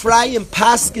Machne Ephraim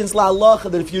paskins la halacha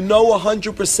that if you know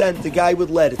 100% the guy would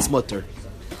let, it's mutter.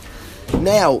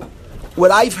 Now,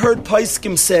 what I've heard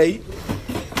Paiskim say,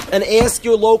 and ask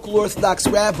your local Orthodox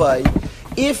rabbi,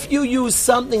 if you use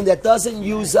something that doesn't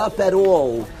use up at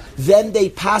all, then they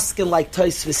paskin like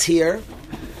Taisvis here.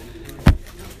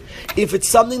 If it's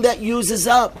something that uses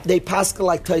up, they paskin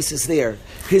like Taisvis there.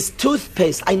 His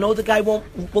toothpaste, I know the guy will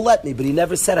let me, but he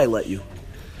never said I let you.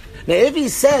 Now, if he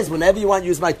says, whenever you want to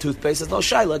use my toothpaste, there's no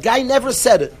shaila. Guy never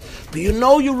said it, but you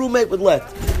know your roommate would let.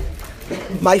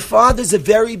 My father's a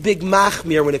very big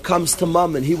machmir when it comes to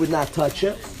mum, and he would not touch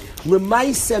it.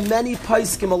 L'maisa, many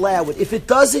paiskim allow it. If it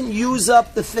doesn't use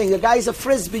up the thing, the guy's a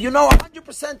frisbee, you know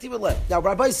 100% he would let. Now,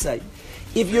 rabbis say,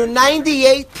 if you're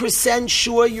 98%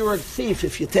 sure you're a thief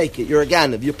if you take it, you're a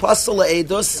ganav. You're pasal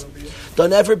edus,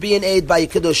 don't ever be an aid by a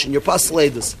kedushin, you're pasal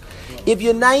edus. If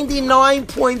you're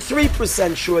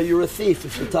 99.3% sure you're a thief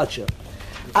if you touch it.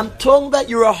 I'm talking about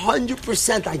you're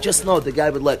 100%, I just know the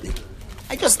guy would let me.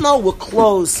 I just know we're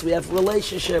close, we have a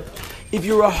relationship. If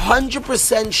you're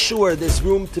 100% sure there's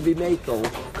room to be makel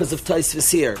because of Taisvis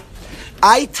here.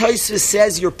 Taisvis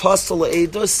says you're pasal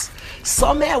edus.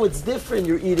 Somehow it's different,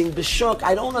 you're eating b'shuk.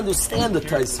 I don't understand the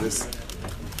Taisvis.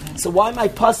 So why am I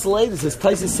pasal edus? Is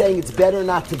Taisvis saying it's better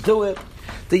not to do it?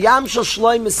 The Yam Shel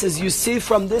Shloimeh says you see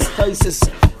from this Taisvis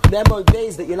memo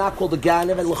days that you're not called a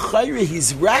Ganav, and l'chayri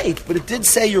he's right, but it did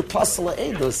say you're pasal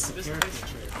edus. There's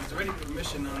already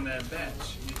permission on that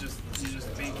batch. You're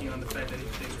just banking on the fact that he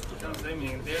takes.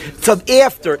 So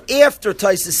after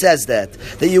Taisa says that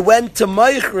you went to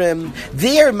Meichrim,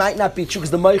 there might not be true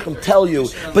because the Meichrim tell you,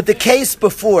 but the case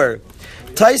before,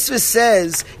 Taisa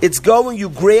says it's going, you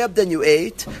grabbed and you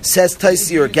ate, says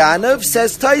Taisa you're Ganav,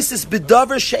 says Taisa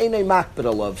B'davar she'enei makbid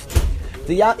alav.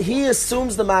 He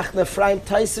assumes the Machne Ephraim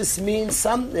Taisa means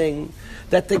something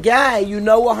that the guy, you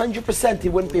know 100% he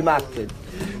wouldn't be makbid.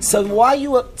 So why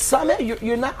somehow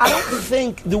you're not, I don't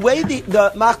think, the way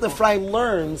the Machne Ephraim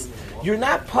learns, you're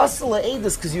not pasal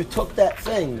edus because you took that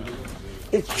thing.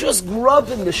 It's just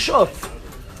grub in the shuk.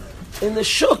 In the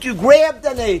shuk, you grabbed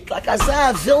and ate. Like I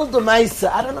said, vilda meisa.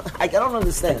 I don't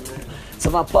understand. So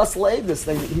my pasal edus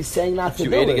thing, he's saying not to do it.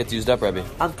 If you ate, it gets used up, Rabbi.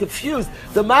 I'm confused.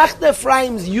 The Machne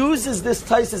Ephraim uses this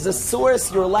Taisa as a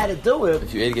source, you're allowed to do it.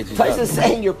 If you ate, it gets used up. Taisa is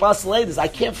saying you're pasal edus. I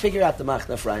can't figure out the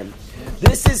Machne Ephraim.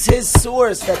 This is his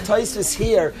source that Taisa is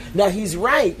here. Now he's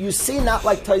right. You see, not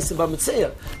like Taisa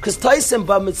B'Metzia, because Taisa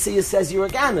B'Metzia says you're a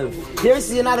Ganav. Here he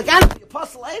says you're not a Ganav. You're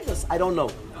pasal edus. I don't know.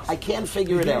 I can't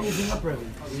figure it out.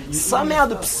 Somehow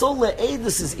the psula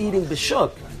edus is eating the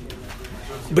shuk.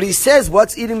 But he says,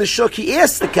 what's eating the shuk? He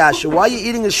asks the kasha, why are you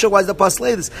eating the shuk? Why is the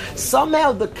pasal edus?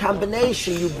 Somehow the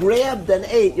combination, you grabbed and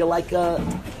ate. You're like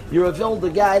you're a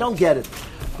vilda guy. I don't get it.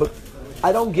 But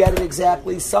I don't get it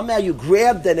exactly. Somehow you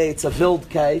grabbed and ate. It's a vild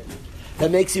kite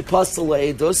that makes you pasal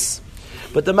edus.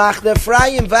 But the Machne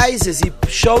Ephraim Weises, he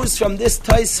shows from this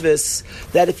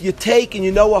Taisvis that if you take and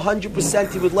you know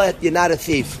 100% he would let, you're not a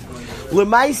thief.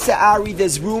 L'maisa Ari,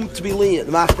 there's room to be lenient.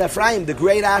 The Machne Ephraim, the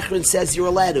great Achron, says you're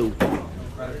allowed to.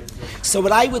 So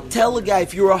what I would tell a guy,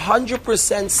 if you're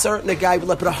 100% certain a guy would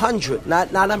let, but 100,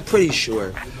 not I'm pretty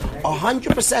sure.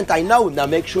 100%, I know, now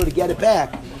make sure to get it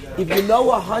back. If you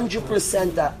know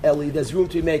 100%, Eli, there's room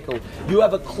to be makel. You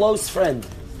have a close friend.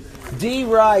 D.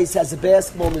 Rice has a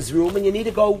basketball in his room and you need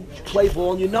to go play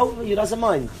ball and you know he doesn't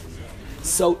mind.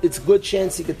 So it's a good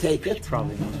chance he could take it.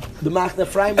 Probably. The Machne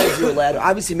Ephraim is you're allowed.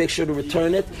 Obviously make sure to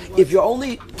return it. If you're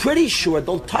only pretty sure,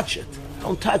 don't touch it.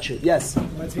 Don't touch it. Yes.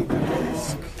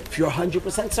 If you're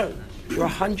 100% certain. You're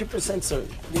 100% certain.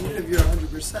 Even if you're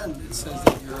 100%, it says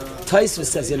that you're... Taisva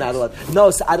says you're not allowed.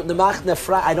 No, so the Machne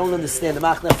Ephraim, I don't understand. The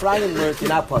Machne Ephraim learned you're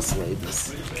not pasal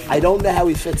edus. I don't know how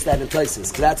he fits that in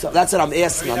Taisva. That's what I'm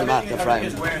asking on the Machne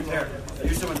Ephraim.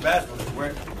 use someone's bathroom.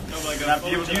 We're not be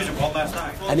able to use it one last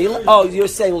time. And you're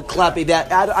saying Klapi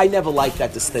that I never liked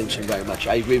that distinction very much.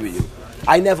 I agree with you.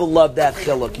 I never loved that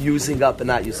chiluk, using up and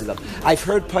not using up. I've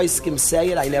heard Paiskim say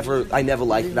it. I never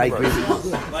liked it. I agree with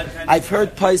you. I've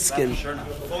heard Paiskim.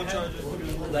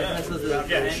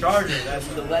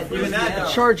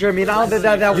 Charger. I mean,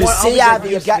 that you see, Avi,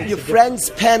 you got your friend's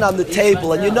pen on the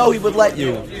table, and you know he would let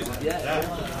you.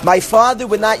 My father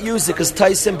would not use it because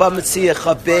Tyson Bamitzia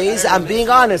Chabez. I'm being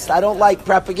honest. I don't like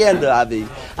propaganda, Avi.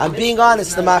 I'm being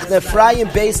honest. The Machne Ephraim,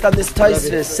 based on this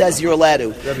Tyson, says you're allowed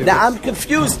to. Now, I'm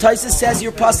confused. Tyson says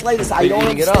you're postulatus. I don't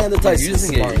understand the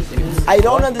Tyson. I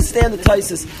don't understand the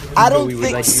Tyson. I don't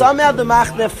think somehow the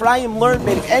Machne Ephraim learned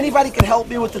me. If anybody can help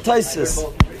me with the Tyson.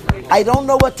 I don't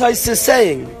know what Tyson is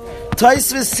saying.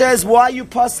 Tyson says, why you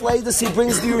postulatus? He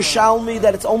brings the Yerushalmi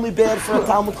that it's only bad for a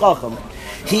Talmud Chacham.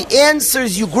 He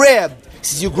answers, you grabbed. He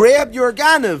says, you grabbed, you're a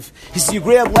ganav. He says, you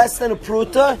grabbed less than a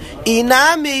pruta.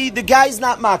 Inami, the guy's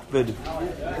not makbid.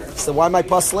 So why am I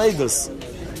postulatus?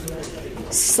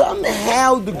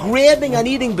 Somehow the grabbing and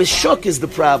eating b'shuk is the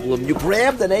problem. You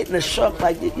grabbed and ate in a shuk,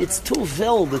 like it's too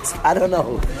filled. I don't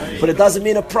know. But it doesn't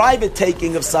mean a private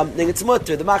taking of something. It's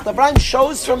mutter. The Machne Ephraim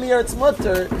shows from here it's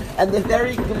mutter, and the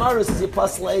very Gemara says you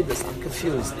postulatus. I'm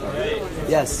confused.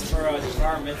 Yes. For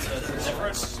Dvar Mitzvah, it's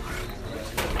different.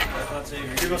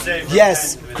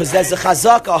 Yes, because there's a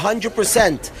chazaka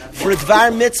 100%. For a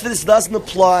Dvar Mitzvah, this doesn't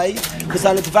apply, because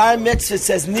on a Dvar Mitzvah it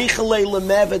says Nichalei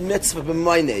Lemevad Mitzvah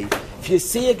B'Maynei. If you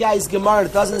see a guy's Gemara,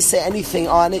 it doesn't say anything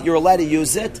on it, you're allowed to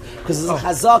use it, because there's a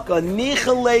chazaka,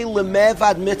 Nichalei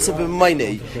Lemevad Mitzvah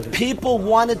B'Maynei. People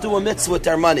want to do a mitzvah with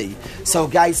their money. So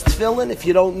guy's tefillin, if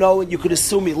you don't know it, you could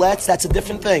assume he lets, that's a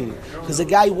different thing. Because a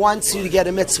guy wants you to get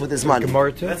a mitzvah with his money.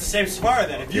 That's the same svara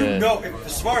then. If you know, if the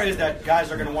svara is that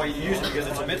guys are going to want you to use it because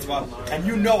it's a mitzvah, and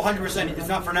you know 100% it's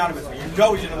not for now mitzvah, you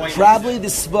know he's going to want you Probably to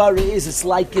use it. the svara is,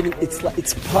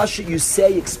 it's pasha, you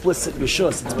say explicit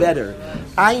rishus, it's better.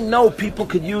 I know people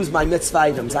could use my mitzvah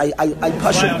items. I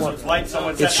pasha more.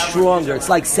 It's stronger. It's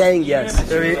like saying yes.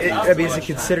 I mean, is it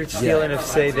considered stealing if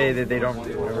say they don't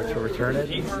return it?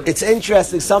 It's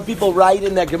interesting. Some people write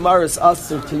in their Gemara's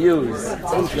usher to use.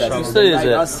 It's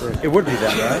interesting. It would be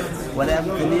that, right?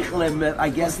 Whatever. I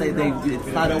guess it's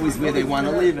not always where they want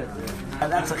to leave it.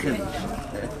 And that's a chiddush.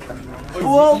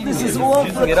 This is all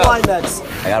for the climax.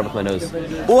 I got it with my nose.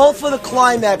 All for the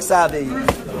climax, Avi.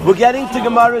 We're getting to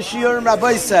Gemara Shiur and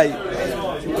Rabbi say.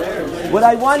 What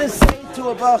I want to say to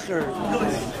a bacher,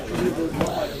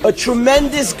 a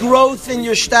tremendous growth in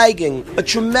your steiging, a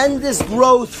tremendous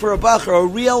growth for a bacher, a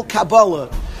real Kabbalah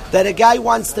that a guy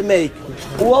wants to make.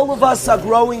 All of us are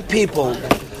growing people.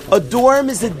 A dorm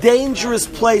is a dangerous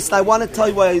place, and I want to tell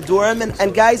you why a dorm,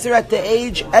 and guys are at the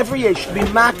age, every age should be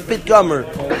makbid gomer.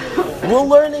 We're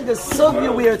learning a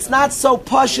sugya where it's not so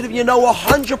positive,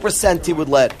 100% he would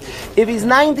let. If he's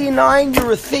 99,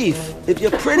 you're a thief. If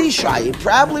you're pretty shy, he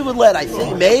probably would let, I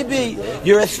think. Maybe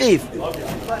you're a thief.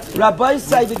 Rabbi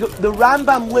said the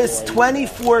Rambam lists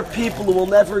 24 people who will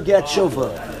never get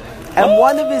shuvah. And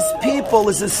one of his people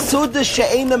is a Suda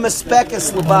She'ena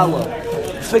Mespekes Labala.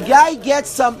 If a guy gets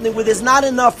something where there's not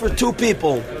enough for two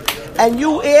people, and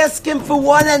you ask him for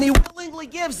one and he willingly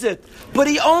gives it, but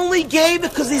he only gave it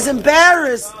because he's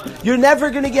embarrassed, you're never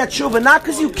going to get shuvah. Not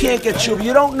because you can't get shuvah,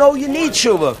 you don't know you need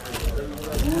shuvah.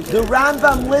 The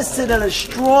Rambam listed on a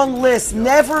strong list,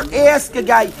 never ask a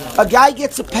guy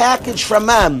gets a package from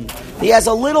him, he has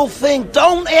a little thing,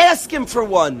 don't ask him for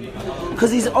one,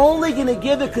 because he's only going to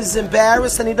give it because he's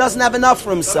embarrassed and he doesn't have enough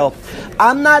for himself.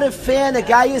 I'm not a fan, a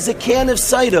guy is a can of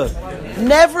cider.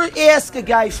 Never ask a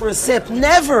guy for a sip.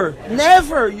 Never.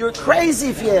 You're crazy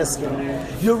if you ask him.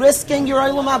 You're risking your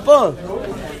Olam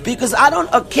Haba. Because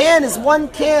a can is one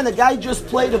can. A guy just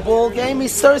played a ball game.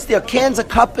 He's thirsty. A can's a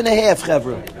cup and a half,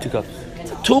 Chevra. 2 cups.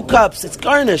 2 cups. It's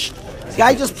garnished. The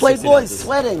guy just played ball. He's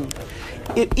sweating.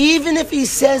 Even if he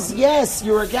says yes,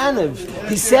 you're a ganav.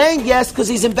 He's saying yes because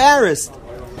he's embarrassed.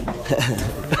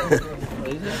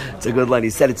 It's a good line. He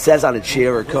said it says on a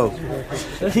chair or coat.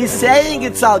 He's saying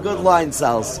it's a good line,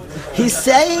 Sals. He's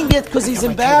saying it because he's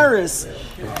embarrassed.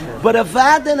 But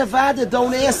Avada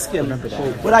don't ask him.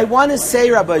 What I want to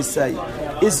say, Rabbi say,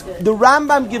 is the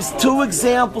Rambam gives 2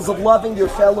 examples of loving your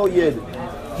fellow Yid.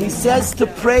 He says to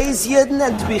praise Yidden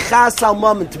and to be chas al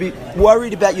mum, and to be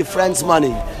worried about your friend's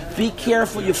money. Be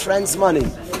careful your friend's money.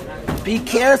 Be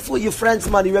careful your friend's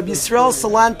money. Rabbi Yisrael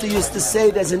Salanta used to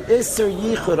say there's an Isser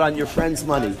Yichud on your friend's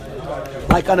money.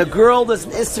 Like on a girl, there's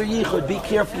an Isser Yichud. Be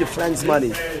careful your friend's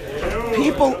money.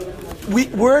 People,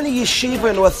 we're in a yeshiva,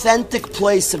 an authentic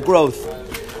place of growth.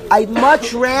 I'd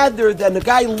much rather than a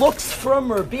guy looks from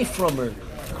her, be from her.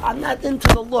 I'm not into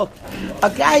the look. A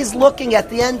guy's looking at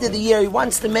the end of the year, he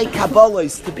wants to make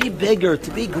Kabbalahs, to be bigger,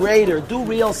 to be greater, do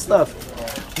real stuff.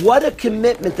 What a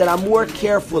commitment that I'm more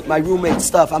careful with my roommate's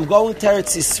stuff. I'm going to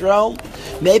Eretz Yisrael.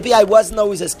 Maybe I wasn't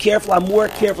always as careful. I'm more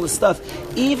careful with stuff.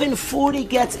 Even food he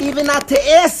gets, even not to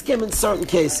ask him in certain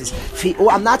cases.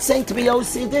 I'm not saying to be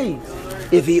OCD.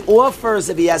 If he offers,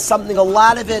 if he has something, a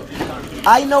lot of it.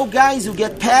 I know guys who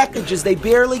get packages, they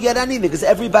barely get anything because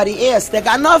everybody asks. They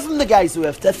got enough from the guys who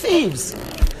have. They're thieves.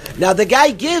 Now the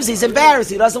guy gives, he's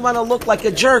embarrassed. He doesn't want to look like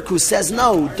a jerk who says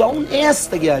no. Don't ask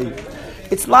the guy.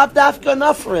 It's lav dafka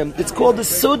enough for him. It's called the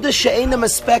Suda She'ena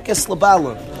Mespekes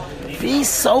Labala. Be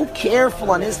so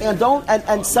careful on his hand.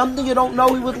 And something you don't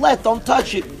know he would let. Don't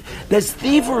touch it. There's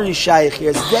thievery shaykh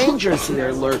here. It's dangerous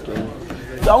here lurking.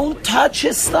 Don't touch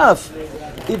his stuff.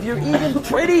 If you're even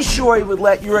pretty sure he would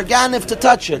let you, Raganif to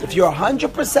touch it. If you're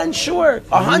 100% sure,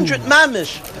 100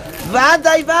 mamish,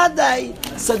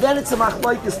 vaday, so then it's a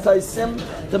machlokes taisim,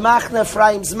 the machna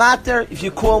Ephraim's matter. If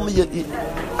you call me,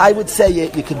 I would say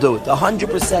you could do it.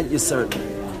 100% you're certain.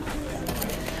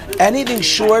 Anything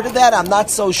short of that, I'm not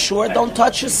so sure. Don't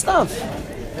touch his stuff.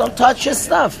 Don't touch his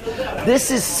stuff. This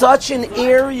is such an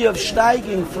area of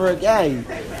steiging for a guy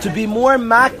to be more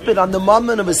makbid on the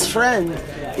moment of his friend.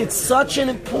 It's such an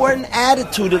important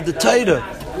attitude of the Torah.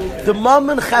 The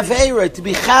Mammon Chaveira, to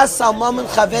be Chas al Mammon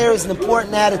Chaveira is an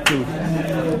important attitude.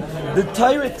 The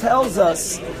Torah tells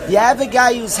us, you have a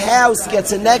guy whose house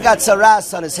gets a negat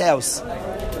saras on his house.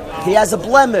 He has a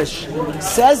blemish.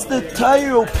 Says the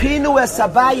Torah, Pinu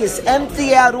esabayis,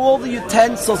 empty out all the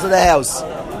utensils of the house.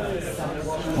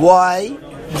 Why?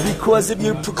 Because if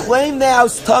you proclaim the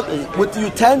house with the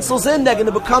utensils in, they're going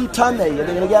to become tamei and they're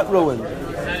going to get ruined.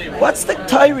 What's the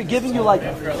Torah giving you like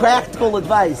practical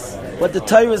advice? What the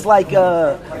Torah is like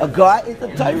a guy? The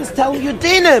Torah is telling you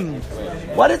dinim.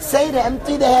 What did it say to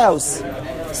empty the house?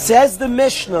 Says the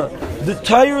Mishnah, the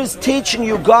Torah is teaching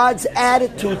you God's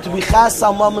attitude to be chas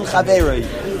al mammon chaverei.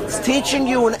 It's teaching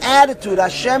you an attitude.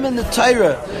 Hashem in the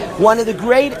Torah, one of the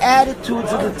great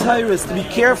attitudes of the Torah is to be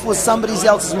careful with somebody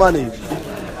else's money.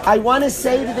 I want to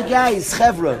say to the guys,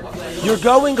 Chevra, you're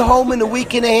going home in a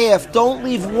week and a half. Don't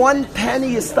leave one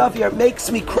penny of stuff here. It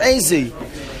makes me crazy.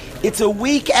 It's a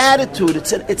weak attitude.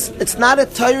 It's not a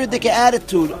Torah-dik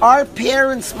attitude. Our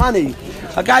parents' money.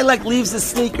 A guy like leaves his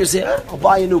sneakers here. I'll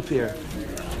buy a new pair.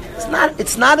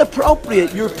 It's not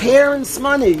appropriate. Your parents'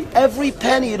 money. Every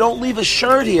penny. You don't leave a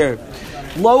shirt here.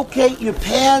 Locate your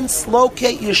pants.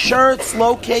 Locate your shirts.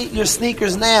 Locate your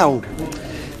sneakers now.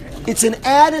 It's an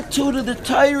attitude of the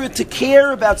Torah to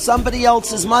care about somebody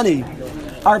else's money.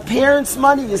 Our parents'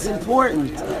 money is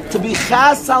important. To be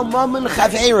chas al mammon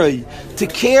chaverei, to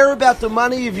care about the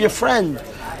money of your friend.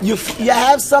 You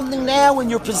have something now in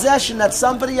your possession that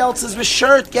somebody else's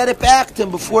shirt, get it back to them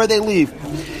before they leave.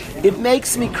 It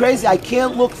makes me crazy. I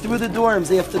can't look through the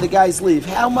dorms after the guys leave.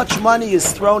 How much money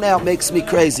is thrown out makes me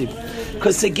crazy.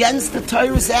 Because it's against the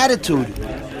Torah's attitude.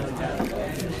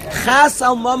 Chas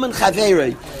al mammon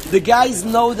chaverei. The guys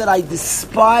know that I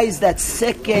despise that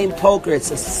sick game poker.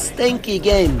 It's a stinky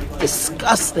game,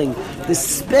 disgusting,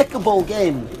 despicable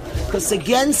game. Because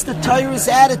against the Torah's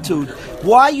attitude,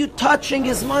 why are you touching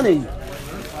his money?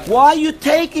 Why are you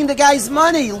taking the guy's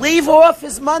money? Leave off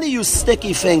his money, you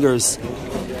sticky fingers.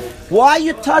 Why are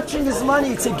you touching his money?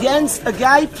 It's against, a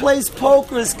guy plays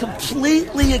poker is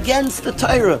completely against the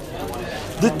Torah.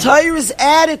 The Torah's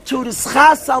attitude is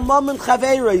chas al mammon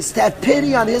chaverei, is to have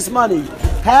pity on his money.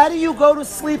 How do you go to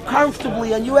sleep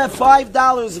comfortably and you have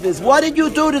 $5 of his? What did you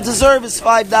do to deserve his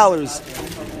 $5?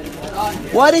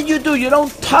 What did you do? You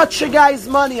don't touch a guy's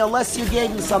money unless you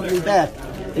gave him something back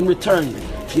in return.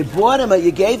 If you bought him,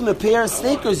 you gave him a pair of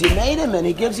sneakers, you made him, and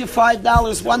he gives you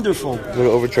 $5, wonderful.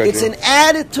 It's an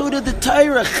attitude of the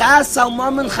Torah, chas al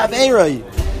mammon chaverei,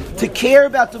 to care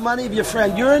about the money of your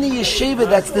friend. You're in a yeshiva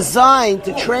that's designed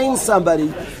to train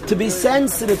somebody to be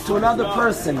sensitive to another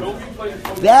person.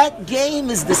 That game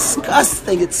is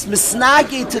disgusting. It's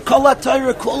misnagi to kol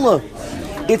ha-Torah kula.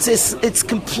 It's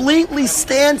completely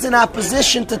stands in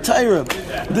opposition to Torah.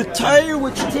 The Torah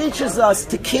which teaches us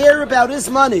to care about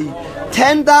his money,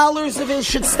 $10 of it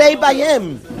should stay by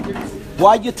him.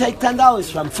 Why'd you take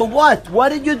 $10 from? For what? What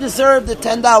did you deserve the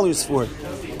 $10 for?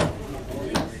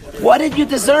 What did you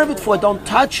deserve it for? Don't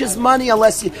touch his money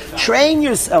unless you train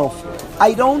yourself.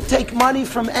 I don't take money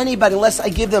from anybody unless I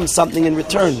give them something in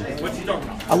return.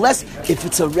 Unless, if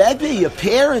it's a Rebbe, a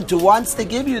parent who wants to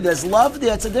give you, there's love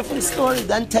there, it's a different story.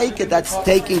 Then take it, that's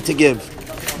taking to give.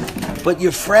 But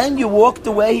your friend, you walked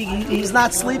away, he's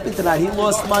not sleeping tonight, he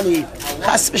lost money.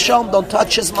 Chas v'shalom, don't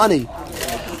touch his money.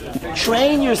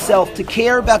 Train yourself to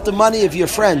care about the money of your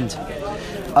friend.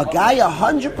 A guy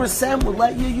 100% will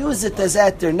let you use it as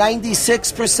etter.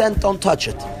 96% don't touch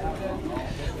it.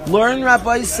 Learn,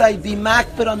 Rabbi say, be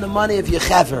makbid on the money of your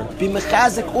chaver. Be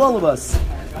mechazik, all of us,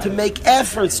 to make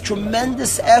efforts,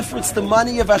 tremendous efforts, the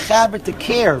money of our chaver, to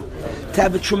care, to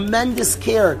have a tremendous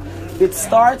care. It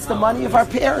starts the money of our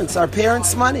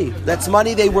parents' money. That's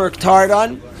money they worked hard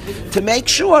on to make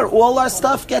sure all our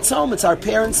stuff gets home. It's our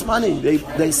parents' money.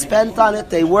 They spent on it,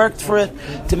 they worked for it,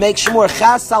 to make sure.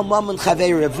 Chas al mam and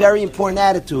chaveri, a very important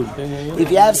attitude.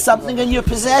 If you have something in your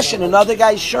possession, another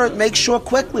guy's shirt, make sure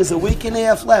quickly, there's a week and a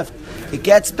half left. It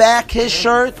gets back his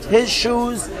shirt, his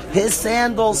shoes, his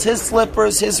sandals, his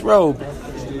slippers, his robe.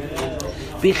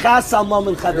 Bichas al mam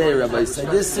and chaveri, Rabbi say.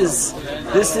 This is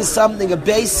something, a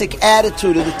basic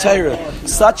attitude of the Torah.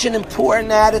 Such an important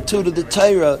attitude of the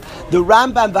Torah. The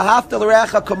Rambam, V'hafta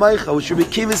l'recha kamocha, which Rabbi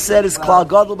Kiva said is Klal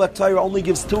Gadol b'Torah, only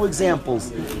gives two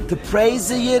examples: to praise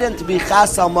the Yid and to be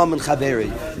chas al mam and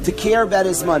chaveri, to care about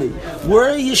his money. We're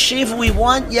a yeshiva. We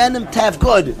want Yenim to have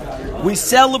good. We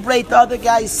celebrate the other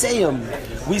guy's sayim.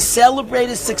 We celebrate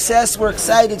his success. We're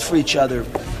excited for each other.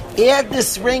 Add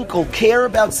this wrinkle, care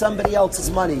about somebody else's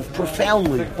money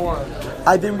profoundly.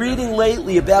 I've been reading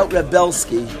lately about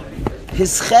Rebelsky.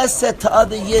 His chesed to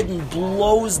other Yidden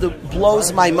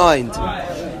blows my mind.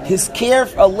 His care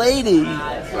for a lady,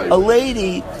 a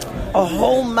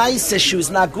whole maisa, she was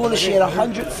not going to, she had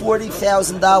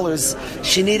 $140,000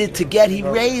 she needed to get. He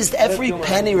raised every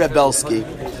penny, Rebelsky.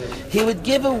 He would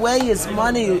give away his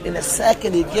money in a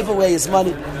second. He'd give away his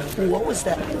money. What was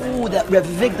that? Ooh, that Rev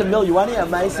Victor Miller. You want to hear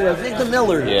Maisa? Rev Victor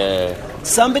Miller. Yeah.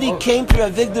 Somebody came to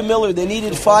Rev Victor Miller. They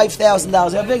needed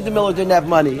 $5,000. Rev Victor Miller didn't have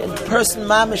money. And the person,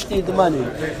 mamish, needed the money.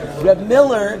 Rev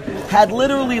Miller had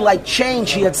literally like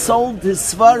change. He had sold his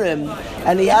svarim,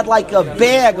 and he had like a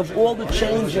bag of all the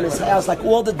change in his house, like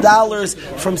all the dollars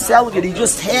from selling it. He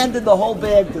just handed the whole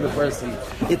bag to the person.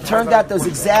 It turned out there was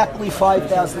exactly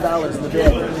 $5,000 in the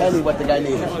bag, a penny what the guy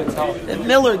needed. And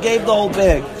Miller gave the whole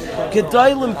bag.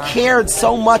 Gedolim cared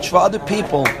so much for other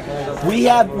people. We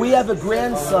have a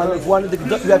grandson of one of the.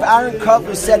 Rav Aaron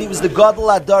Kotler said he was the Gadol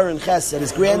Adar in Chesed.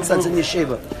 His grandson's in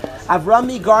yeshiva.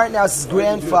 Avrami Gartner's his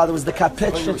grandfather was the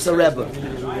Kapitchitzer Rebbe.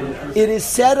 It is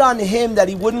said on him that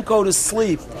he wouldn't go to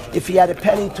sleep if he had a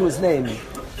penny to his name.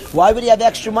 Why would he have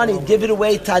extra money? He'd give it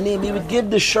away to Anim. He would give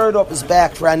the shirt off his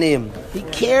back for Anim. He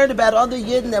cared about other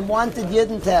Yidden and wanted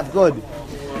Yidden to have good.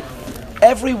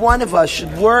 Every one of us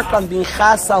should work on being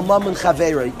chas al mam and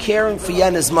chavera, caring for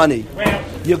Yena's money.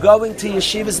 You're going to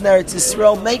yeshivas in Eretz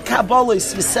Yisrael, make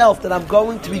kabbalas yourself that I'm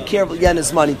going to be careful with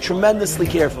Yena's money, tremendously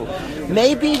careful.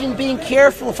 Maybe even being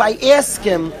careful if I ask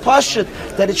him, Pashut,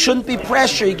 that it shouldn't be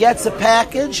pressure. He gets a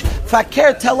package. If I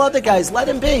care, tell other guys, let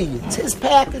him be. It's his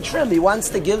package for him. He wants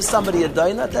to give somebody a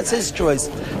donut, that's his choice.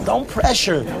 Don't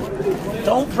pressure.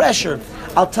 Don't pressure.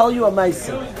 I'll tell you a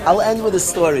maisa. I'll end with a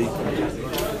story.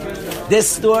 This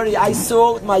story, I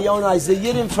saw with my own eyes. A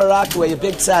Yid in Farakwe, a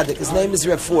big tzaddik. His name is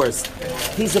Reb Forst.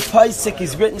 He's a paisik.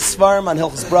 He's written svarim on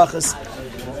Hilchos Brachas.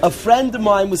 A friend of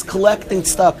mine was collecting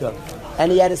tzedakah,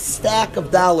 and he had a stack of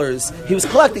dollars. He was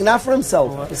collecting, not for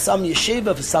himself, for some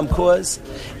yeshiva, for some cause.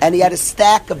 And he had a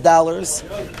stack of dollars,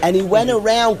 and he went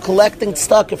around collecting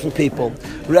tzedakah from people.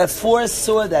 Reb Forst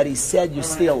saw that. He said, "You're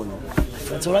stealing."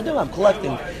 That's what I do. I'm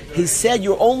collecting. He said,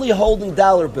 "You're only holding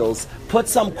dollar bills. Put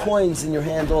some coins in your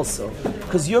hand also.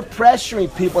 Because you're pressuring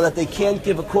people that they can't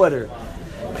give a quarter."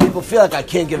 People feel like, I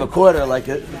can't give a quarter.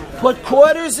 Put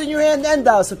quarters in your hand and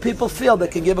dollars so people feel they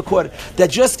can give a quarter. They're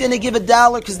just going to give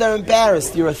 $1 because they're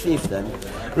embarrassed. You're a thief then.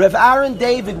 Rav Aaron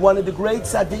David, one of the great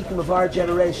tzaddikim of our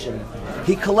generation,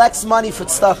 he collects money for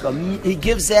tzedakah. He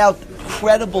gives out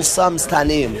incredible sums to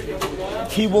aniyim.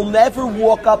 He will never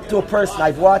walk up to a person.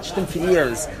 I've watched him for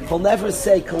years. He'll never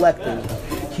say collecting.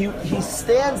 He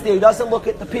stands there. He doesn't look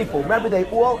at the people. Remember,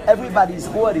 everybody's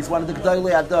good. He's one of the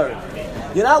G'dolei Adar.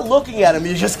 You're not looking at him.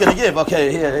 You're just going to give.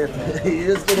 Okay, here.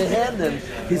 You're just going to hand him.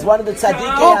 He's one of the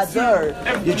Tzaddikei Adar.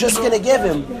 You're just going to give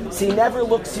him. So he never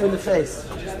looks you in the face.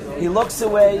 He looks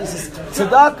away. He says,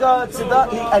 tzedakah,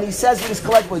 tzedakah. And he says he's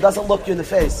collectible. He doesn't look you in the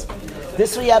face.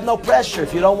 This way you have no pressure.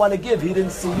 If you don't want to give, he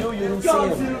didn't see you, you didn't see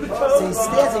him. So he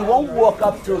stands, he won't walk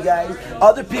up to a guy.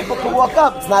 Other people can walk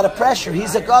up. It's not a pressure.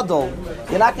 He's a gadol.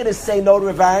 You're not going to say no to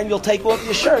Rav Aaron. You'll take off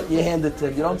your shirt and you hand it to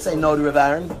him. You don't say no to Rav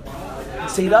Aaron.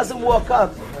 So he doesn't walk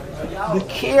up. The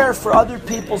care for other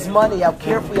people's money, how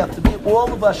careful you have to be.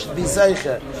 All of us should be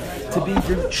zeicha to be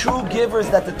the true givers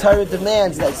that the Torah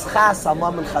demands. That's chas,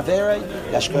 amam, and chaverei.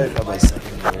 Yashkoyach, Rabbi.